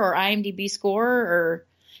score or IMDb score. Or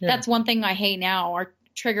that's one thing I hate now are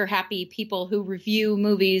trigger happy people who review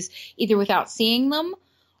movies either without seeing them,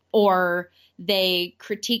 or they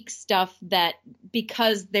critique stuff that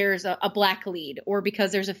because there's a black lead or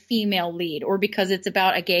because there's a female lead or because it's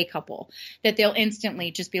about a gay couple, that they'll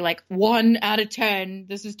instantly just be like 1 out of 10.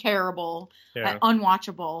 This is terrible,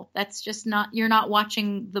 unwatchable. That's just you're not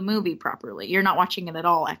watching the movie properly. You're not watching it at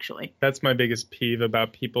all, actually. That's my biggest peeve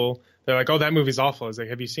about people. They're like, oh, that movie's awful. I was like,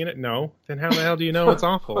 have you seen it? No. Then how the hell do you know it's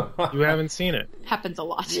awful? You haven't seen it. Happens a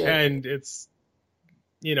lot. Yeah. And it's,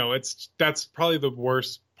 that's probably the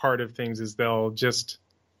worst part of things is they'll just,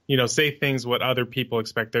 say things what other people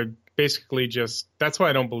expect. They're basically that's why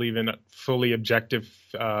I don't believe in fully objective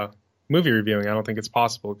movie reviewing. I don't think it's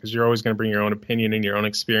possible because you're always going to bring your own opinion and your own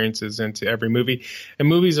experiences into every movie. And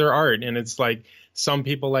movies are art. And it's like some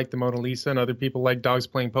people like the Mona Lisa and other people like dogs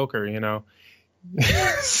playing poker,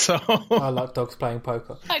 So I like dogs playing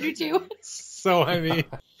poker. I do too. So, I mean,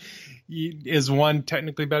 is one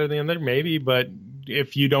technically better than the other? Maybe, but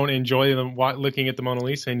if you don't enjoy them looking at the Mona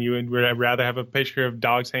Lisa and you would rather have a picture of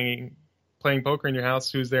dogs playing poker in your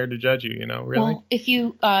house, who's there to judge you, really? Well, if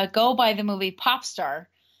you go by the movie Pop Star,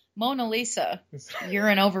 Mona Lisa, you're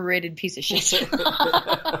an overrated piece of shit.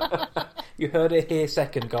 You heard it here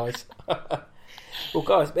second, guys. Well,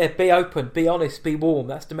 guys, be open, be honest, be warm.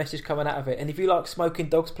 That's the message coming out of it. And if you like smoking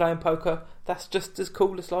dogs playing poker, that's just as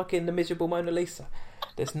cool as liking the miserable Mona Lisa.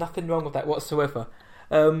 There's nothing wrong with that whatsoever.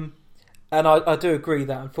 And I do agree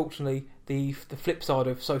that, unfortunately, the flip side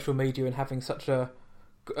of social media and having such a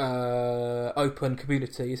open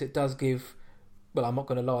community is it does give, well, I'm not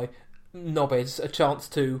going to lie, knobheads a chance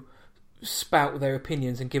to spout their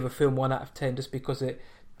opinions and give a film 1 out of 10 just because it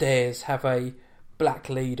dares have a black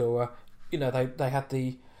lead or they had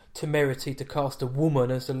the temerity to cast a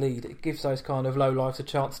woman as the lead. It gives those kind of lowlifes a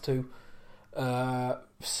chance to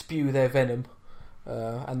spew their venom.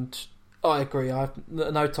 And I agree. I have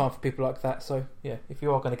no time for people like that. So, yeah, if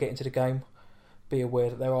you are going to get into the game, be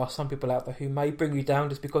aware that there are some people out there who may bring you down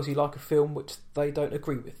just because you like a film which they don't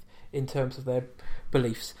agree with in terms of their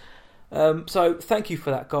beliefs. So, thank you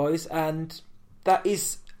for that, guys. And that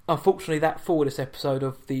is... unfortunately, that for this episode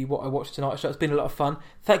of the What I Watched Tonight show. It's been a lot of fun.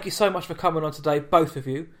 Thank you so much for coming on today, both of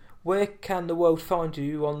you. Where can the world find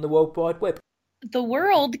you on the World Wide Web? The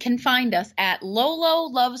world can find us at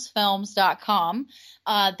lololovesfilms.com.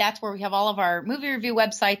 That's where we have all of our movie review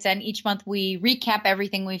websites, and each month we recap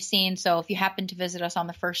everything we've seen. So if you happen to visit us on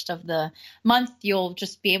the first of the month, you'll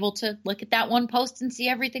just be able to look at that one post and see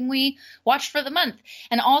everything we watched for the month.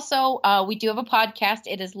 And also, we do have a podcast.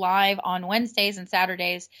 It is live on Wednesdays and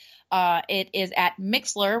Saturdays. It is at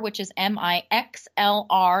Mixlr, which is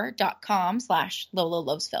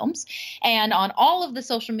mixlr.com/LoloLovesFilms. And on all of the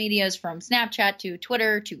social medias from Snapchat to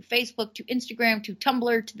Twitter to Facebook to Instagram to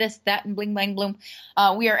Tumblr to this, that, and bling, blang, bloom,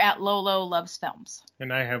 we are at Lolo Loves Films.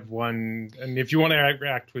 And I have one, and if you want to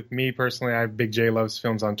interact with me personally, I have Big J Loves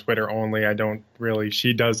Films on Twitter only. I don't really,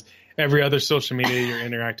 she does every other social media. You're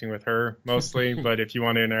interacting with her mostly, but if you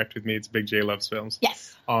want to interact with me, it's Big J Loves Films.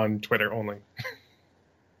 Yes. On Twitter only.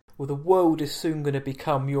 Well, the world is soon going to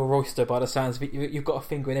become your oyster by the sounds of it. You've got a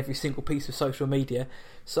finger in every single piece of social media.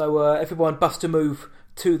 So everyone bust a move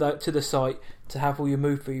to the site to have all your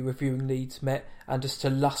movie reviewing needs met and just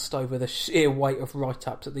to lust over the sheer weight of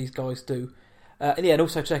write-ups that these guys do. And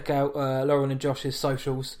also check out Lauren and Josh's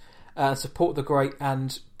socials and support the great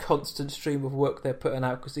and constant stream of work they're putting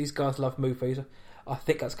out because these guys love movies. I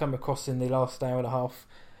think that's come across in the last hour and a half.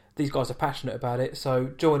 These guys are passionate about it, so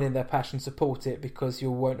join in their passion, support it, because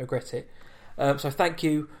you won't regret it. So thank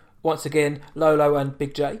you once again, Lolo and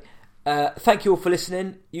Big J. Thank you all for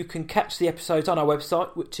listening. You can catch the episodes on our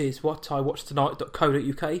website, which is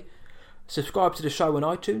whatIwatchtonight.co.uk. Subscribe to the show on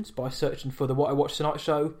iTunes by searching for the What I Watched Tonight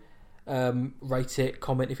show. Rate it,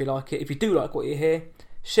 comment if you like it. If you do like what you hear,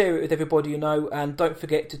 share it with everybody you know, and don't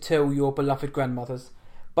forget to tell your beloved grandmothers.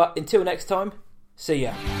 But until next time, see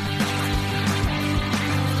ya.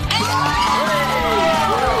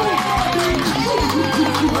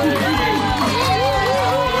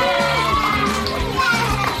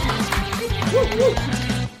 Woo!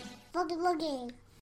 Vlogging.